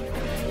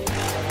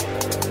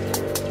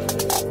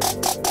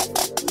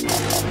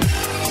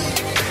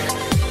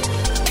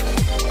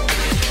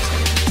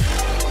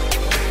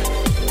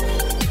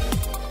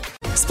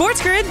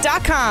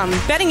 SportsGrid.com.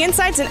 Betting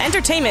insights and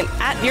entertainment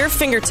at your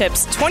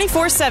fingertips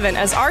 24/7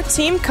 as our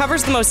team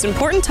covers the most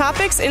important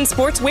topics in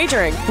sports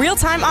wagering.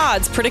 Real-time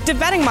odds, predictive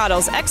betting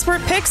models, expert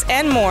picks,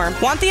 and more.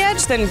 Want the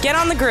edge? Then get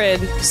on the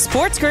grid.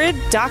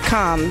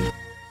 SportsGrid.com.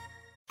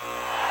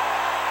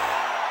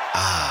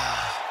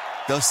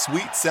 The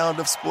sweet sound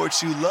of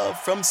sports you love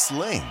from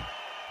Sling.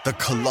 The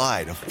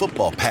collide of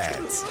football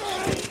pads.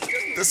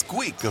 The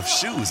squeak of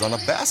shoes on a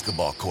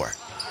basketball court.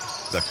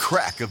 The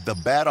crack of the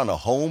bat on a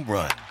home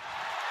run.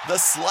 The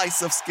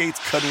slice of skates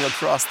cutting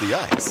across the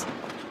ice.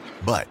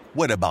 But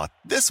what about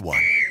this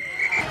one?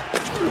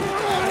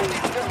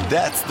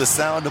 That's the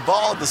sound of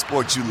all the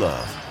sports you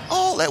love,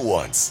 all at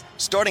once.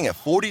 Starting at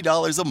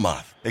 $40 a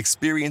month.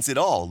 Experience it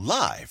all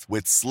live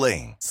with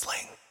Sling.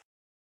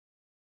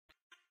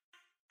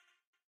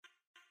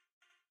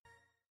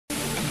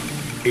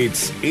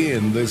 It's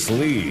in this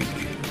league.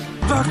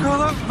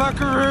 Buckle up,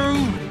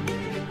 buckaroo!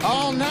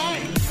 All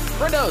night!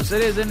 Friendos,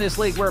 it is in this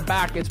league. We're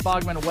back. It's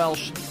Bogman and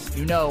Welsh.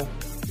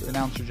 The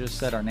announcer just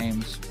said our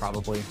names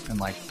probably in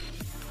like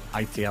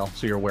ITL,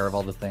 so you're aware of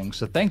all the things.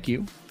 So thank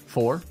you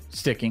for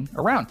sticking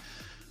around.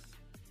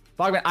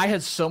 Bogman, I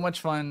had so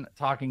much fun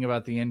talking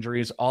about the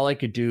injuries. All I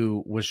could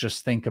do was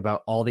just think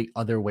about all the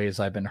other ways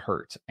I've been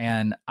hurt.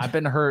 And I've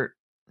been hurt,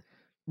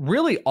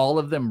 really all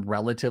of them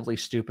relatively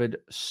stupid,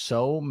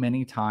 so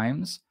many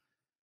times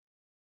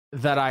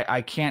that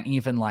I can't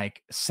even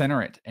like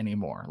center it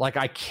anymore. Like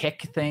I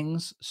kick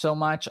things so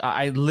much.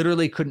 I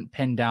literally couldn't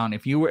pin down.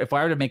 If I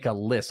were to make a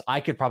list, I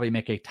could probably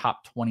make a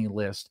top 20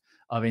 list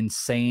of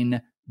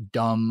insane,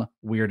 dumb,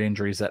 weird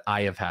injuries that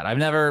I have had. I've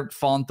never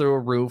fallen through a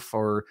roof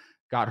or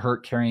got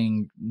hurt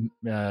carrying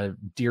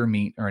deer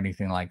meat or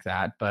anything like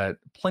that, but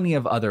plenty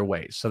of other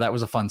ways. So that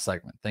was a fun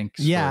segment. Thanks.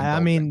 Yeah. I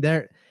mean,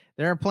 there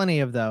are plenty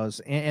of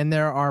those, and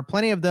there are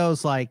plenty of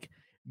those like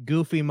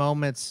goofy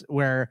moments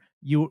where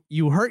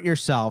you hurt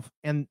yourself,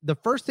 and the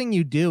first thing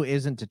you do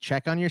isn't to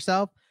check on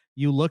yourself.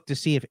 You look to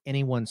see if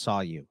anyone saw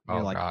you.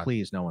 You're like, God.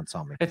 Please, no one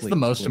saw me. It's Please, the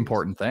most please.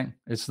 important thing.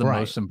 It's the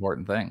most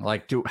important thing.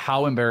 Like,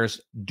 how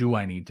embarrassed do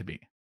I need to be?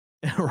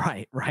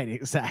 Right,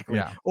 exactly.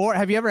 Yeah. Or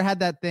have you ever had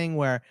that thing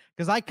where,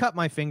 because I cut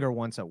my finger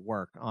once at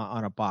work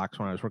on a box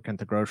when I was working at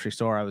the grocery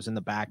store. I was in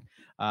the back.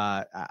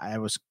 I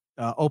was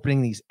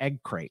opening these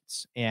egg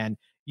crates, and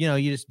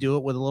you just do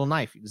it with a little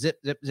knife. Zip,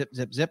 zip, zip,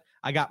 zip, zip.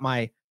 I got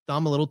my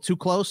thumb a little too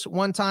close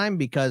one time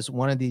because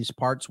one of these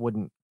parts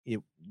wouldn't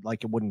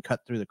cut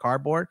through the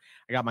cardboard.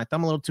 I got my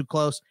thumb a little too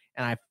close,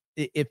 and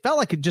it felt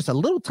like just a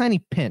little tiny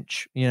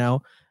pinch,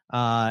 and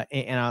I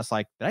was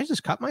like, did I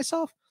just cut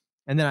myself?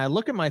 And then I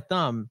look at my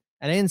thumb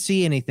and I didn't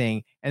see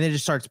anything, and it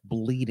just starts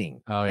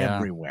bleeding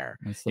everywhere.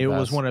 It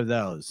was one of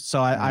those.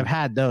 So I've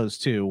had those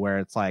too, where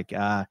it's like, did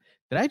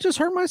I just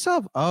hurt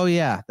myself? Oh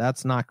yeah,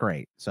 that's not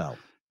great. So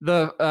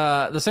the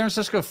San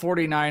Francisco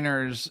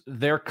 49ers,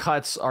 their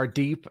cuts are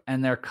deep,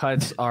 and their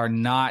cuts are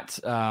not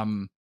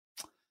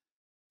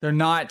they're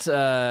not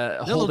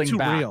holding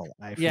back. Real,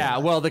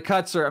 well, the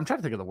cuts are, I'm trying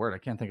to think of the word. I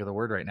can't think of the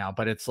word right now,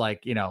 but it's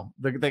like,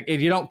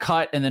 if you don't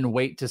cut and then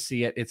wait to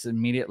see it, it's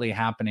immediately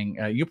happening.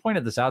 You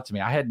pointed this out to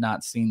me. I had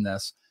not seen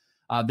this.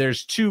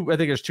 There's two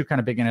kind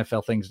of big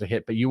NFL things to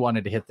hit, but you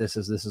wanted to hit this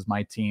as this is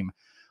my team.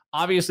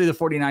 Obviously, the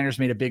 49ers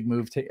made a big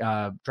move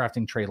to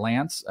drafting Trey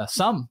Lance.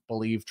 Some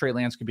believe Trey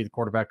Lance could be the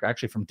quarterback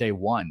actually from day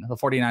one. The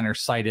 49ers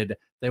cited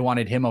they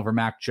wanted him over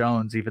Mac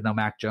Jones, even though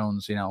Mac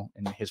Jones,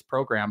 in his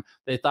program,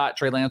 they thought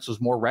Trey Lance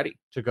was more ready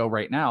to go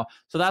right now.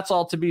 So that's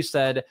all to be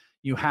said.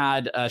 You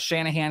had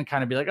Shanahan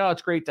kind of be like, oh,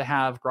 it's great to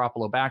have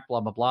Garoppolo back, blah,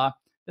 blah, blah.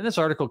 Then this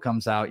article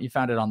comes out. You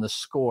found it on The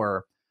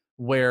Score,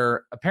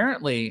 where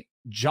apparently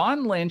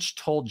John Lynch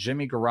told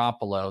Jimmy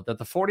Garoppolo that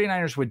the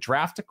 49ers would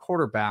draft a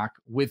quarterback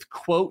with,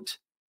 quote,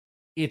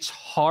 it's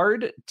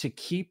hard to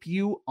keep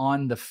you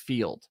on the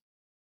field.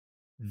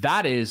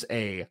 That is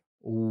a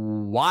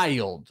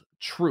wild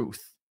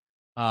truth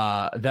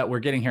that we're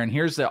getting here. And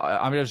here's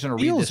I'm just going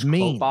to read this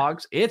quote,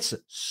 Boggs. It's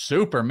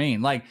super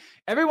mean. Like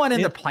everyone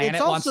in the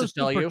planet wants to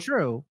tell you.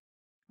 True.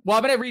 Well,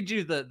 I'm going to read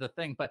you the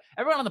thing, but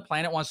everyone on the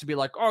planet wants to be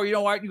like, oh, you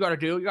know what you got to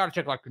do? You got to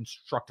take like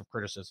constructive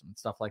criticism and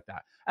stuff like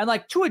that. And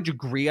like to a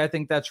degree, I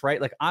think that's right.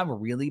 Like I'm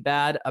really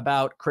bad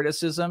about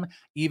criticism,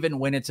 even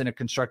when it's in a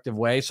constructive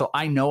way. So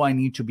I know I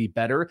need to be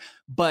better,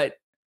 but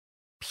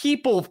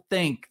people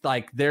think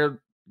like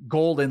their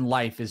goal in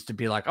life is to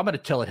be like, I'm going to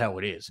tell it how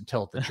it is and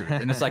tell it the truth.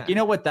 And it's like, you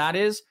know what that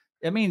is?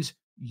 It means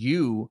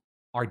you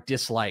are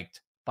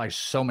disliked by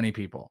so many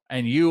people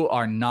and you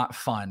are not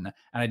fun.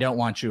 And I don't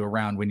want you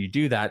around when you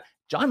do that.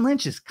 John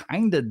Lynch is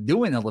kind of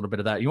doing a little bit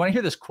of that. You want to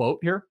hear this quote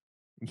here?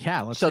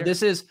 Yeah. So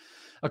this is,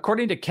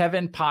 according to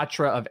Kevin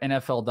Patra of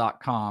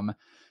NFL.com,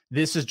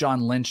 this is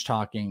John Lynch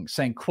talking,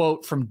 saying,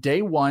 quote, from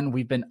day one,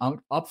 we've been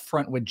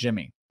upfront with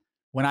Jimmy.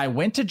 When I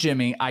went to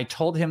Jimmy, I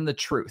told him the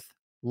truth.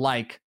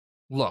 Like,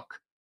 look,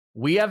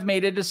 we have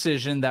made a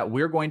decision that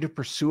we're going to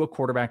pursue a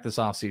quarterback this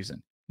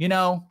offseason.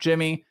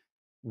 Jimmy,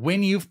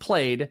 when you've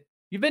played,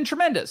 you've been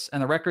tremendous,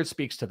 and the record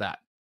speaks to that.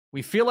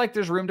 We feel like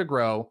there's room to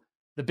grow.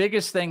 The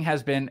biggest thing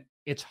has been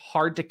it's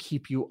hard to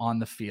keep you on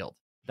the field.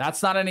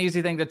 That's not an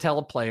easy thing to tell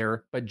a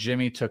player, but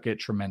Jimmy took it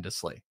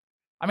tremendously.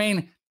 I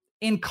mean,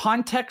 in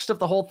context of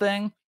the whole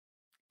thing,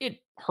 it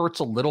hurts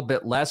a little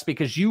bit less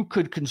because you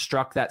could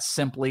construct that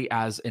simply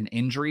as an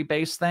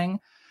injury-based thing,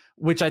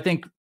 which I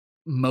think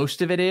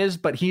most of it is,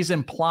 but he's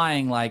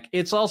implying like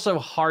it's also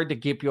hard to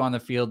keep you on the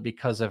field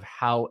because of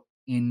how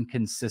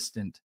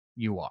inconsistent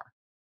you are.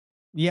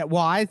 Yeah,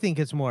 well, I think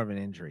it's more of an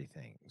injury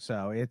thing.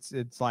 So it's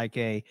like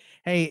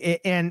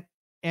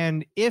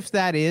and if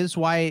that is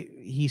why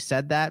he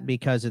said that,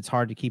 because it's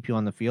hard to keep you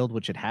on the field,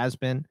 which it has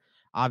been,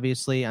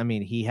 obviously. I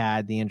mean, he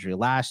had the injury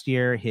last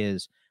year.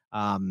 His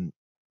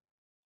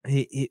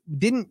he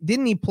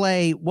didn't he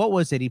play, what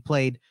was it? He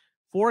played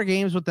 4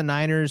 games with the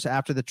Niners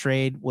after the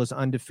trade, was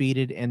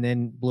undefeated, and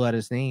then blew out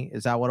his knee.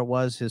 Is that what it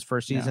was? His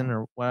first season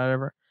or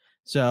whatever.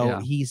 So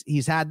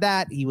he's had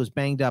that. He was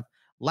banged up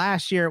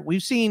last year.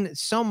 We've seen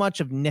so much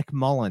of Nick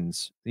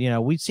Mullins.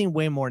 We've seen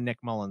way more Nick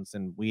Mullins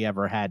than we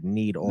ever had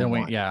need or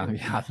want.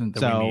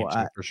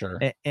 For sure.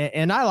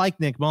 And I like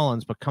Nick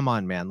Mullins, but come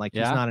on, man. Like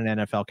he's not an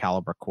NFL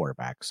caliber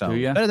quarterback. So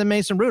better than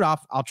Mason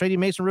Rudolph. I'll trade you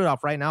Mason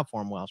Rudolph right now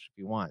for him, Welsh, if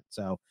you want.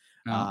 So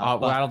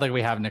well, I don't think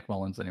we have Nick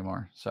Mullins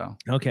anymore. So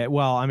okay.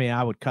 Well, I mean,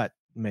 I would cut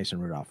Mason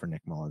Rudolph for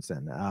Nick Mullins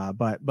then.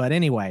 But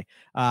anyway,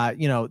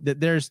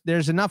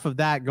 there's enough of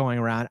that going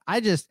around.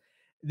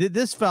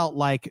 This felt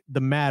like the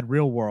mad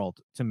real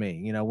world to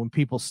me, when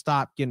people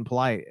stop getting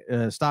polite,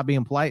 stop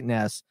being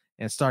politeness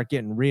and start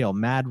getting real,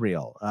 mad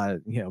real,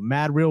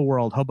 mad real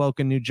world,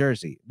 Hoboken, New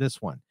Jersey.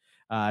 This one,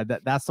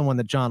 that's the one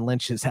that John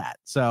Lynch is at.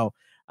 So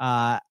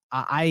I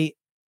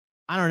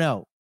don't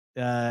know.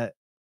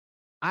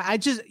 I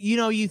just,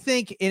 you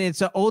think, and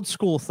it's an old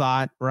school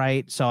thought,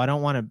 right? So I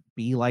don't want to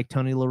be like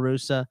Tony La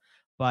Russa,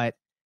 but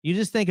you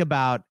just think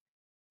about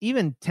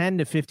even 10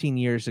 to 15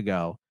 years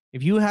ago,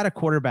 if you had a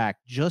quarterback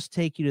just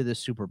take you to the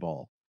Super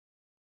Bowl,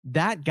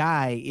 that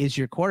guy is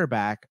your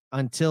quarterback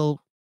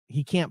until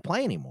he can't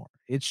play anymore.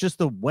 It's just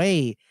the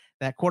way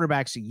that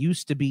quarterbacks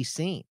used to be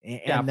seen,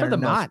 and they're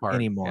not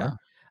anymore.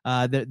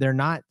 They're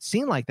not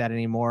seen like that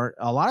anymore.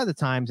 A lot of the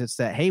times it's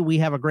that, hey, we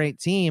have a great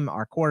team,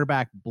 our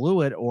quarterback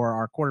blew it, or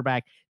our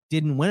quarterback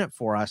didn't win it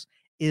for us.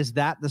 Is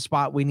that the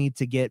spot we need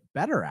to get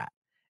better at?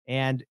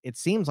 And it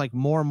seems like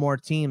more and more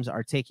teams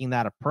are taking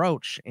that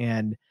approach,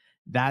 and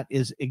that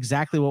is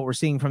exactly what we're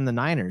seeing from the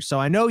Niners. So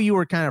I know you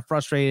were kind of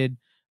frustrated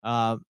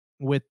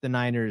with the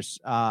Niners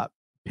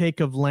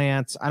pick of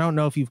Lance. I don't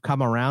know if you've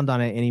come around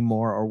on it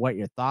anymore or what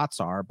your thoughts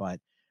are,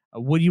 but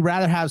would you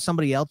rather have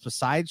somebody else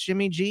besides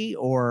Jimmy G,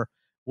 or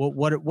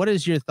what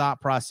is your thought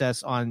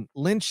process on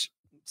Lynch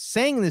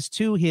saying this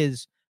to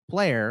his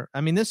player? I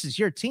mean, this is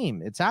your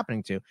team it's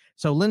happening to.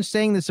 So Lynch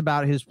saying this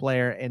about his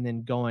player and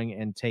then going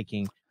and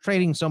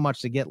trading so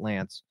much to get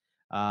Lance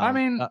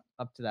up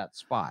to that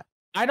spot.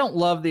 I don't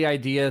love the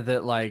idea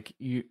that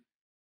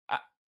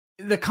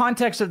the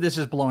context of this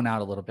is blown out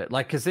a little bit.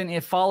 Cause then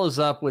it follows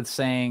up with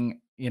saying,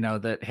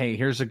 that, hey,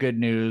 here's the good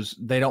news.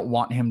 They don't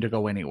want him to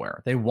go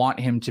anywhere. They want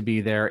him to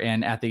be there.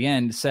 And at the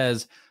end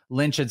says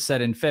Lynch had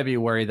said in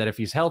February that if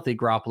he's healthy,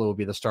 Garoppolo will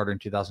be the starter in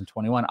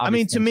 2021. Obviously, I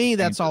mean, to me,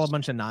 that's all a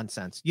bunch of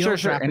nonsense. You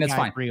sure. And it's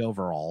fine.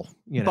 Overall,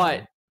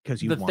 but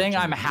because the thing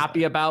I'm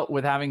happy about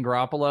with having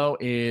Garoppolo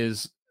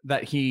is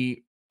that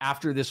he,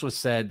 after this was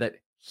said, that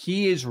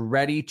he is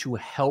ready to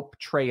help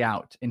Trey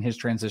out in his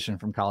transition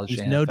from college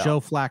to NFL. No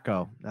Joe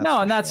Flacco.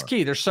 That's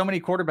key. There's so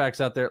many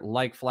quarterbacks out there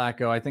like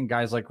Flacco. I think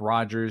guys like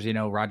Rodgers,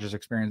 Rodgers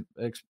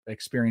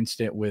experienced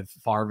it with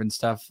Favre and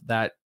stuff,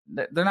 that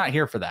they're not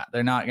here for that.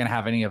 They're not going to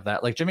have any of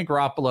that. Like Jimmy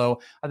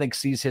Garoppolo, I think,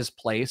 sees his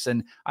place.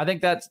 And I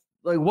think that's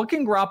like, what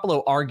can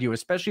Garoppolo argue,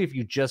 especially if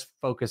you just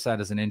focus that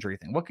as an injury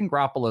thing? What can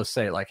Garoppolo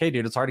say? Like, hey,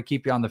 dude, it's hard to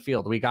keep you on the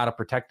field. We got to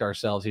protect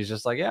ourselves. He's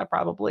just like, yeah,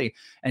 probably,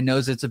 and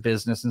knows it's a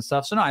business and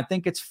stuff. So no, I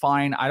think it's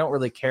fine. I don't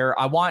really care.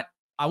 I want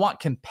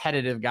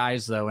competitive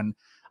guys though. And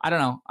I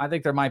don't know. I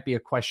think there might be a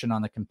question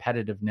on the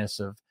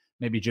competitiveness of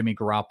maybe Jimmy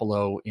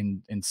Garoppolo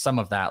in some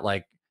of that.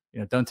 Like,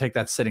 don't take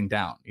that sitting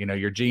down.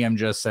 Your GM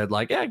just said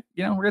like, yeah,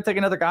 we're going to take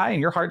another guy and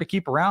you're hard to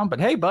keep around,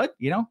 but hey, bud,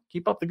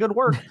 keep up the good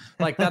work.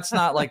 Like, that's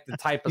not like the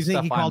type of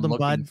stuff I'm looking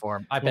bud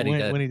for. I bet he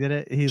did. When he did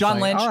it, he's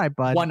John Lynch, all right,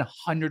 bud.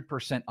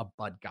 100% a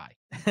bud guy.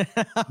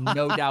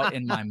 No doubt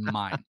in my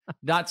mind.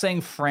 Not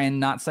saying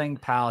friend, not saying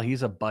pal.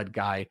 He's a bud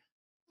guy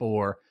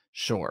for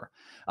sure.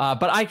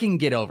 But I can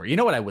get over. You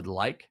know what I would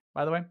like,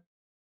 by the way,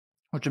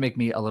 which would make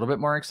me a little bit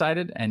more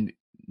excited, and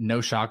no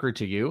shocker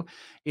to you,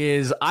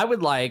 is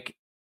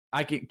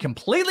I could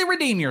completely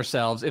redeem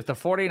yourselves if the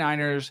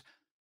 49ers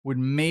would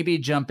maybe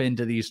jump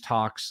into these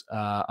talks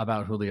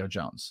about Julio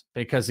Jones,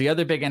 because the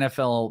other big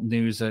NFL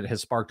news that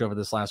has sparked over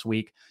this last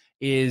week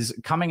is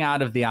coming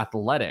out of The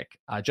Athletic.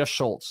 Jeff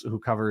Schultz, who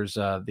covers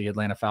the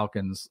Atlanta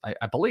Falcons,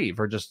 I believe,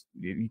 or just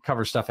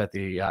covers stuff at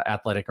the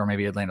Athletic or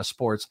maybe Atlanta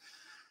Sports,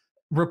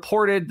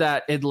 reported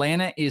that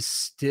Atlanta is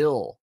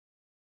still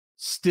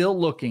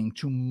looking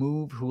to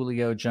move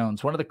Julio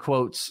Jones. One of the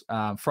quotes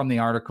from the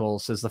article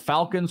says the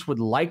Falcons would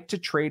like to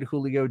trade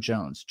Julio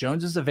Jones.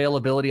 Jones's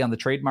availability on the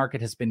trade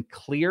market has been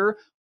clear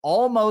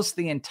almost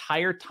the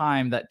entire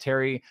time that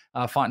Terry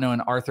Fontenot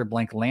and Arthur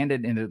Blank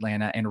landed in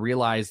Atlanta and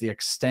realized the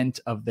extent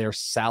of their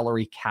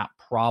salary cap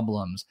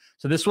problems.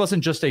 So this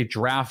wasn't just a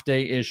draft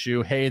day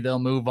issue. Hey, they'll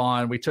move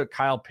on. We took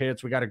Kyle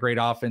Pitts. We got a great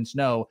offense.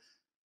 No,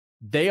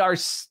 they are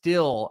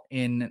still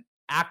in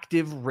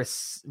active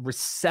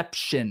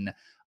reception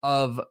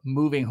of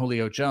moving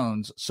Julio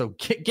Jones. So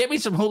get me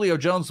some Julio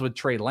Jones with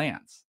Trey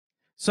Lance.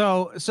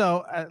 So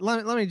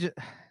let me just,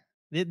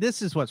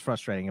 this is what's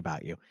frustrating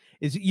about you,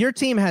 is your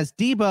team has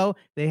Debo,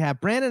 they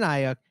have Brandon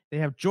Ayuk, they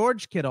have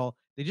George Kittle.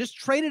 They just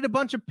traded a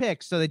bunch of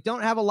picks, so they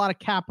don't have a lot of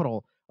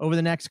capital over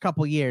the next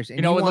couple years.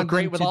 And what would look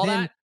great with all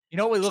that?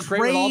 What would look great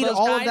with all those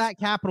guys? Of that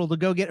capital to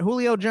go get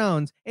Julio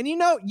Jones. And you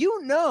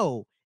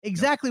know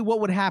exactly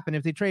what would happen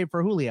if they traded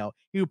for Julio.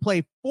 He would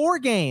play 4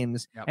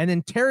 games and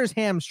then tear his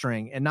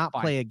hamstring and not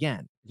play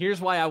again.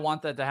 Here's why I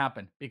want that to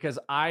happen, because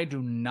I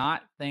do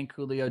not think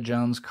Julio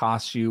Jones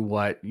costs you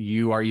what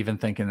you are even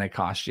thinking they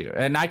cost you.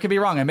 And I could be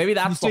wrong. And maybe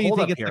that's the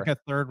hold up here. Like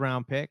a 3rd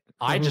round pick?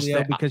 I just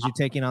think, because you're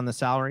taking on the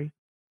salary.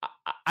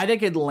 I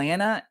think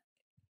Atlanta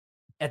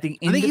at the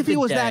end I think of if the he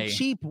was day, that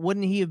cheap,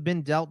 wouldn't he have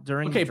been dealt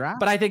during the draft?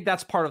 But I think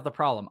that's part of the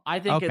problem. I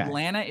think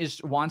Atlanta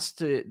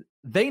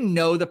they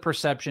know the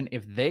perception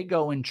if they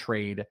go and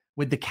trade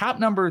with the cap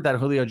number that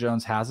Julio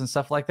Jones has and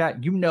stuff like that,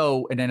 an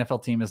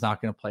NFL team is not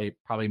going to play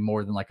probably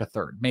more than like a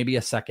 3rd, maybe a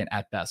 2nd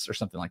at best or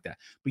something like that.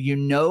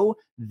 But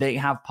they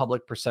have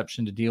public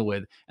perception to deal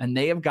with, and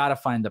they have got to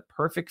find the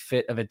perfect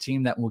fit of a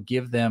team that will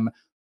give them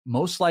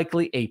most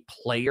likely a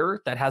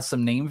player that has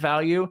some name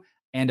value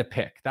and a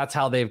pick. That's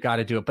how they've got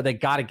to do it. But they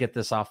got to get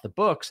this off the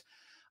books.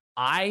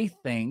 I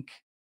think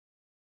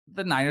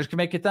the Niners can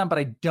make it done, but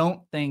I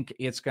don't think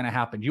it's going to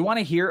happen. You want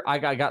to hear?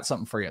 I got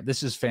something for you.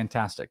 This is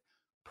fantastic.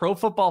 Pro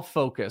Football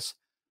Focus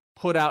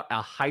put out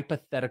a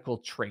hypothetical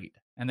trade.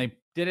 and they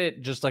did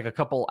it just like a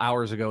couple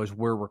hours ago as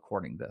we're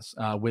recording this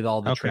with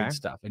all the trade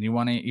stuff. And you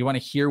want to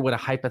hear what a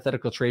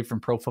hypothetical trade from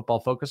Pro Football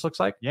Focus looks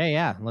like?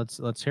 Yeah.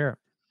 Let's hear it.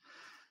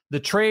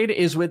 The trade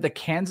is with the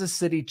Kansas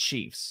City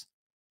Chiefs.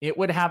 It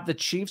would have the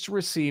Chiefs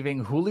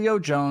receiving Julio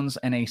Jones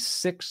and a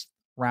 6th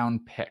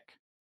round pick.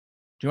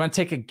 Do you want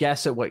to take a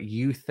guess at what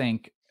you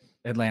think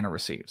Atlanta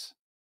receives?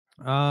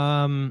 2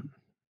 or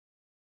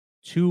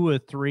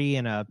 3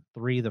 and a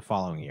 3 the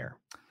following year.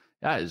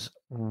 That is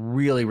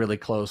really, really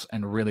close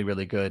and really,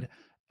 really good.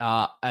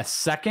 A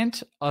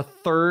 2nd, a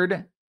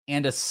 3rd,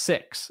 and a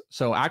 6.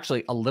 So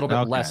actually a little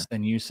bit less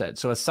than you said.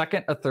 So a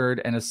 2nd, a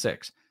 3rd, and a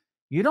 6.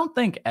 You don't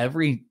think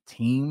every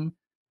team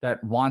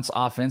that wants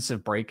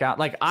offensive breakout,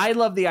 like I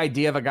love the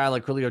idea of a guy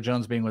like Julio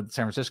Jones being with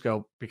San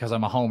Francisco because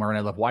I'm a homer and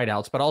I love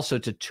wideouts, but also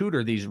to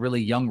tutor these really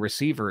young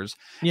receivers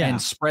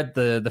and spread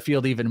the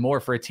field even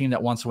more for a team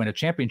that wants to win a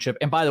championship.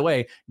 And by the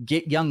way,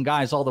 get young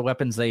guys all the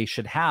weapons they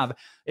should have.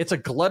 It's a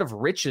glut of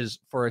riches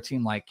for a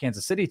team like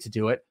Kansas City to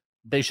do it.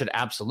 They should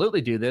absolutely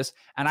do this.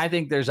 And I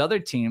think there's other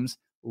teams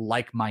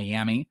like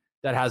Miami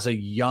that has a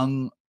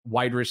young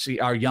wide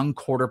receiver, our young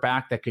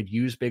quarterback that could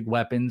use big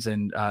weapons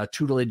and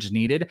tutelage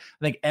needed. I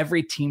think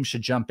every team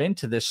should jump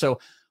into this.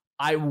 So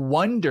I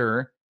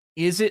wonder,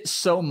 is it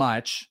so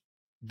much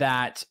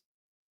that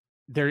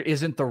there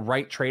isn't the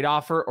right trade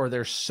offer, or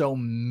there's so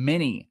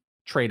many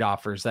trade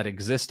offers that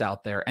exist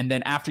out there? And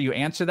then after you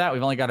answer that,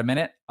 we've only got a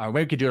minute, or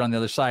we could do it on the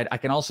other side. I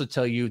can also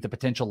tell you the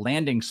potential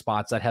landing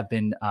spots that have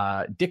been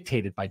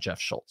dictated by Jeff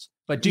Schultz.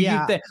 But do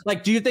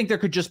you think there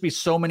could just be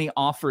so many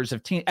offers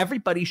of team?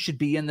 Everybody should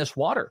be in this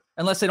water,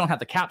 unless they don't have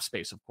the cap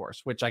space, of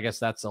course, which I guess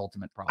that's the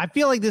ultimate problem. I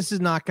feel like this is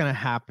not going to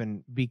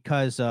happen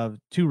because of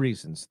 2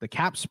 reasons: the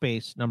cap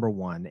space, number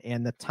 1,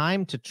 and the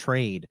time to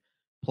trade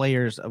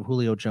players of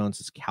Julio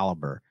Jones's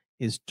caliber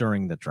is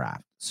during the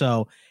draft.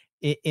 So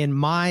in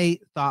my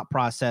thought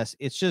process,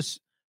 it's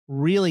just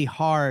really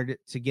hard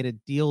to get a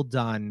deal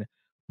done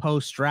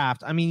post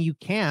draft. I mean, you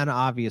can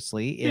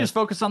obviously just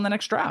focus on the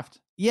next draft.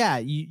 Yeah,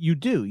 you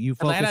do. You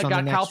focus Atlanta on got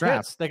the next Kyle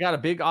draft. Pitts. They got a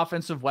big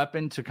offensive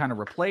weapon to kind of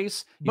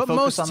replace. But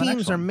most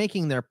teams are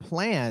making their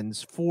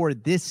plans for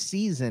this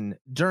season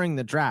during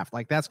the draft.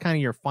 Like that's kind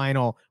of your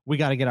final. We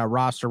got to get our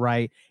roster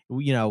right.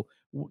 You know,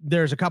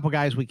 there's a couple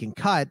guys we can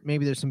cut.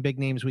 Maybe there's some big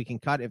names we can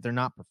cut if they're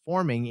not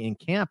performing in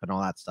camp and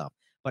all that stuff.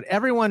 But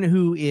everyone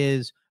who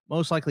is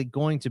most likely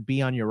going to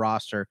be on your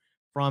roster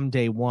from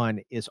day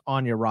one is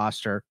on your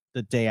roster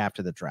the day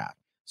after the draft.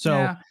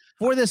 So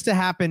for this to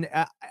happen,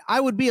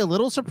 I would be a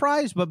little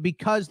surprised, but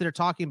because they're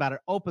talking about it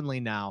openly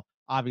now,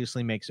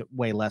 obviously makes it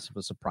way less of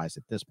a surprise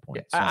at this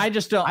point. So I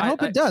just don't. I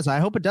hope it does. I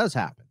hope it does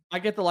happen. I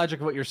get the logic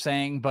of what you're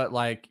saying, but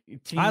like,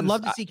 I'd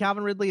love to see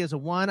Calvin Ridley as a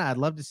 1. I'd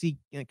love to see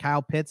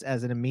Kyle Pitts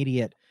as an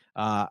immediate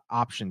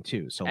option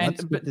too. So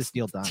let's get this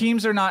deal done.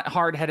 Teams are not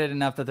hard-headed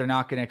enough that they're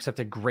not going to accept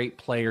a great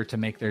player to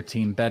make their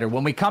team better.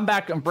 When we come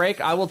back and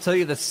break, I will tell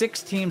you the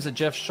 6 teams that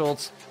Jeff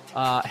Schultz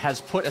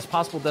has put as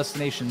possible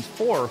destinations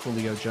for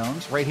Julio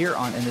Jones right here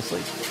on In This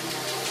League.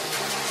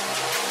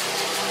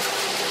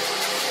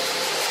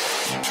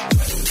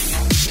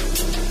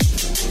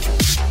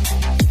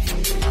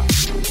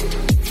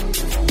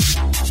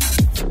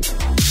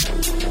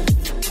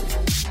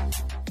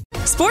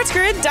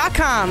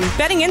 SportsGrid.com.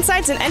 Betting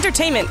insights and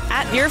entertainment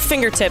at your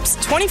fingertips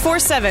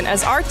 24/7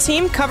 as our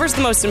team covers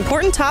the most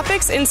important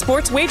topics in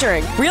sports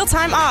wagering.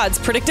 Real-time odds,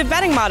 predictive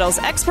betting models,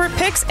 expert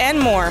picks, and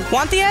more.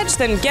 Want the edge?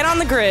 Then get on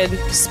the grid.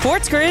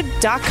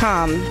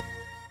 SportsGrid.com.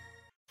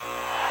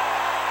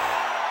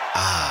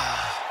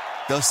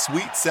 The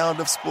sweet sound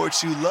of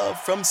sports you love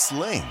from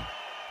Sling.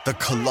 The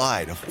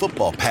collide of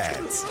football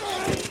pads.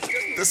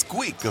 The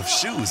squeak of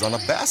shoes on a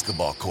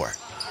basketball court.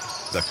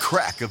 The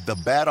crack of the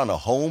bat on a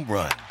home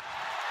run.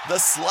 The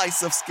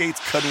slice of skates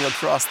cutting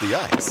across the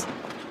ice.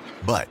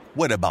 But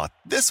what about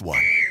this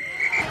one?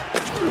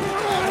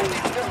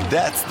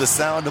 That's the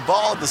sound of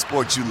all the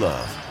sports you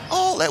love,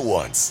 all at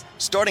once.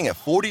 Starting at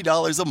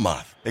 $40 a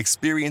month.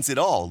 Experience it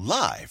all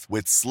live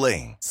with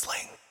Sling.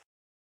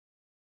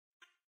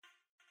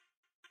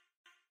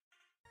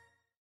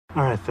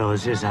 All right,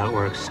 fellas, here's how it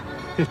works.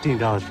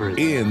 $15 for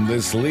In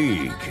This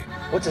League.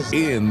 What's this?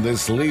 In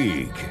This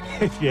League.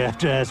 If you have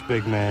to ask,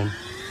 big man,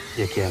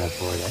 you can't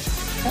afford it.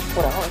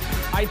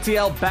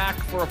 ITL back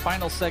for a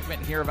final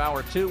segment here of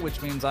Hour 2,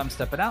 which means I'm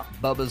stepping out.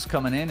 Bubba's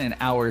coming in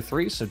Hour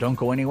 3, so don't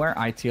go anywhere.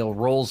 ITL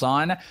rolls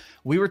on.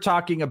 We were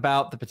talking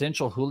about the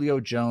potential Julio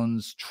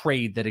Jones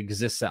trade that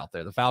exists out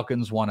there. The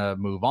Falcons want to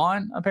move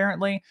on,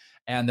 apparently,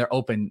 and they're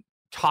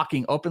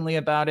talking openly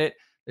about it.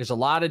 There's a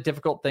lot of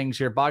difficult things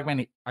here.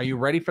 Bogman, are you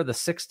ready for the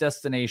 6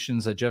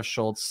 destinations that Jeff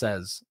Schultz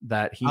says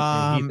that he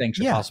thinks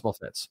are possible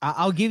fits?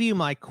 I'll give you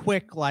my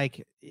quick,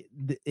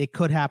 it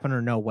could happen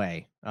or no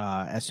way,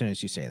 as soon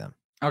as you say them.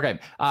 Okay.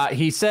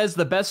 He says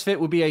the best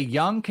fit would be a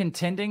young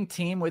contending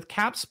team with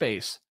cap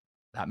space.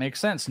 That makes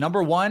sense.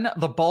 Number 1,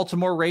 the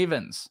Baltimore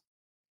Ravens.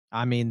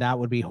 I mean, that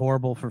would be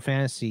horrible for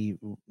fantasy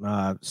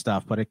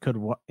stuff, but it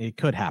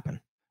could happen.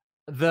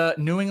 The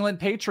New England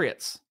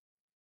Patriots.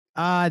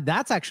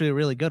 That's actually a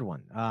really good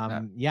one.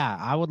 Yeah,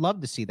 I would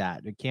love to see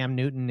that. Cam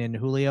Newton and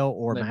Julio,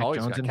 or Mac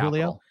Jones and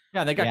Julio.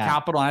 Yeah, they got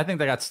capital, and I think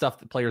they got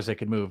players they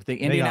could move. The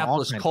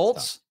Indianapolis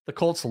Colts, the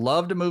Colts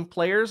love to move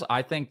players.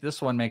 I think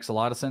this one makes a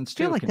lot of sense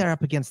too. I feel like they're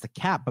up against the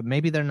cap, but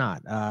maybe they're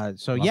not.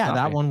 So yeah,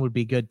 that one would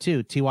be good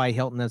too. T.Y.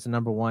 Hilton as the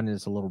number one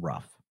is a little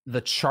rough.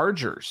 The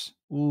Chargers.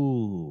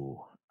 Ooh.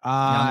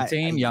 Young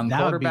team, young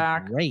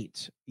quarterback.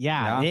 Great.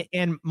 Yeah.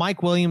 And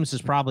Mike Williams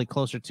is probably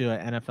closer to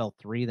an NFL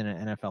 3 than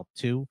an NFL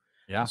 2.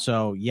 Yeah.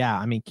 So, yeah,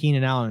 I mean,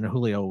 Keenan Allen and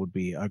Julio would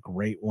be a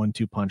great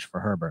 1-2 punch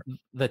for Herbert.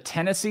 The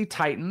Tennessee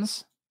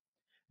Titans.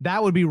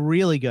 That would be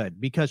really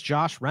good because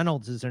Josh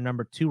Reynolds is their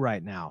number 2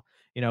 right now.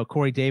 You know,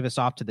 Corey Davis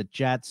off to the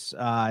Jets.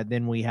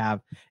 Then we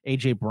have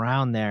A.J.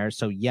 Brown there.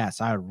 So,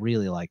 yes, I would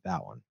really like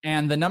that one.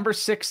 And the number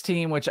 6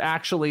 team, which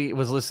actually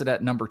was listed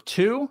at number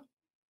 2,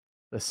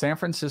 the San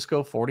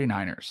Francisco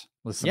 49ers.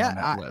 Listen on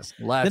that list.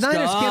 Let's the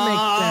Niners go. can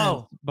make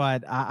sense,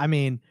 but I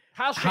mean,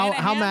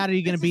 how mad are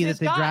you going to be that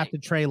they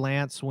drafted Trey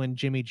Lance when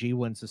Jimmy G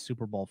wins the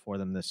Super Bowl for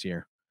them this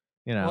year?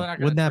 You know,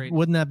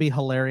 wouldn't that be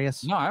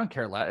hilarious? No, I don't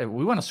care.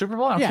 We win a Super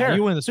Bowl. I don't care. care.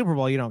 You win the Super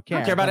Bowl. You don't care.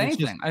 I don't care about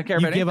anything. I don't care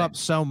about anything. You give up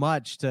so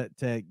much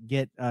to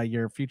get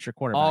your future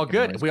quarterback. All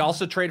good. We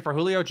also trade for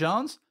Julio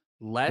Jones.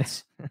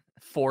 Let's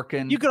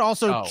forking. You could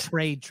also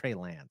trade Trey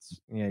Lance.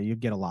 Yeah, you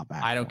get a lot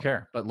back. I don't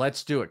care, but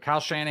let's do it. Kyle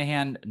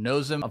Shanahan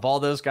knows him. Of all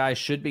those guys,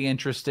 should be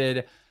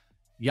interested.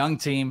 Young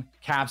team,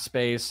 cap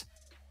space.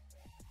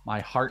 My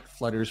heart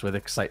flutters with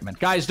excitement.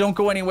 Guys, don't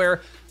go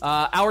anywhere.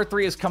 Hour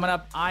 3 is coming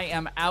up. I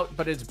am out,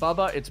 but it's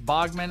Bubba, it's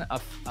Bogman,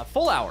 a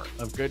full hour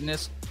of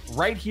goodness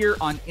right here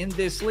on In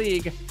This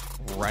League,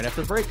 right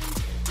after the break.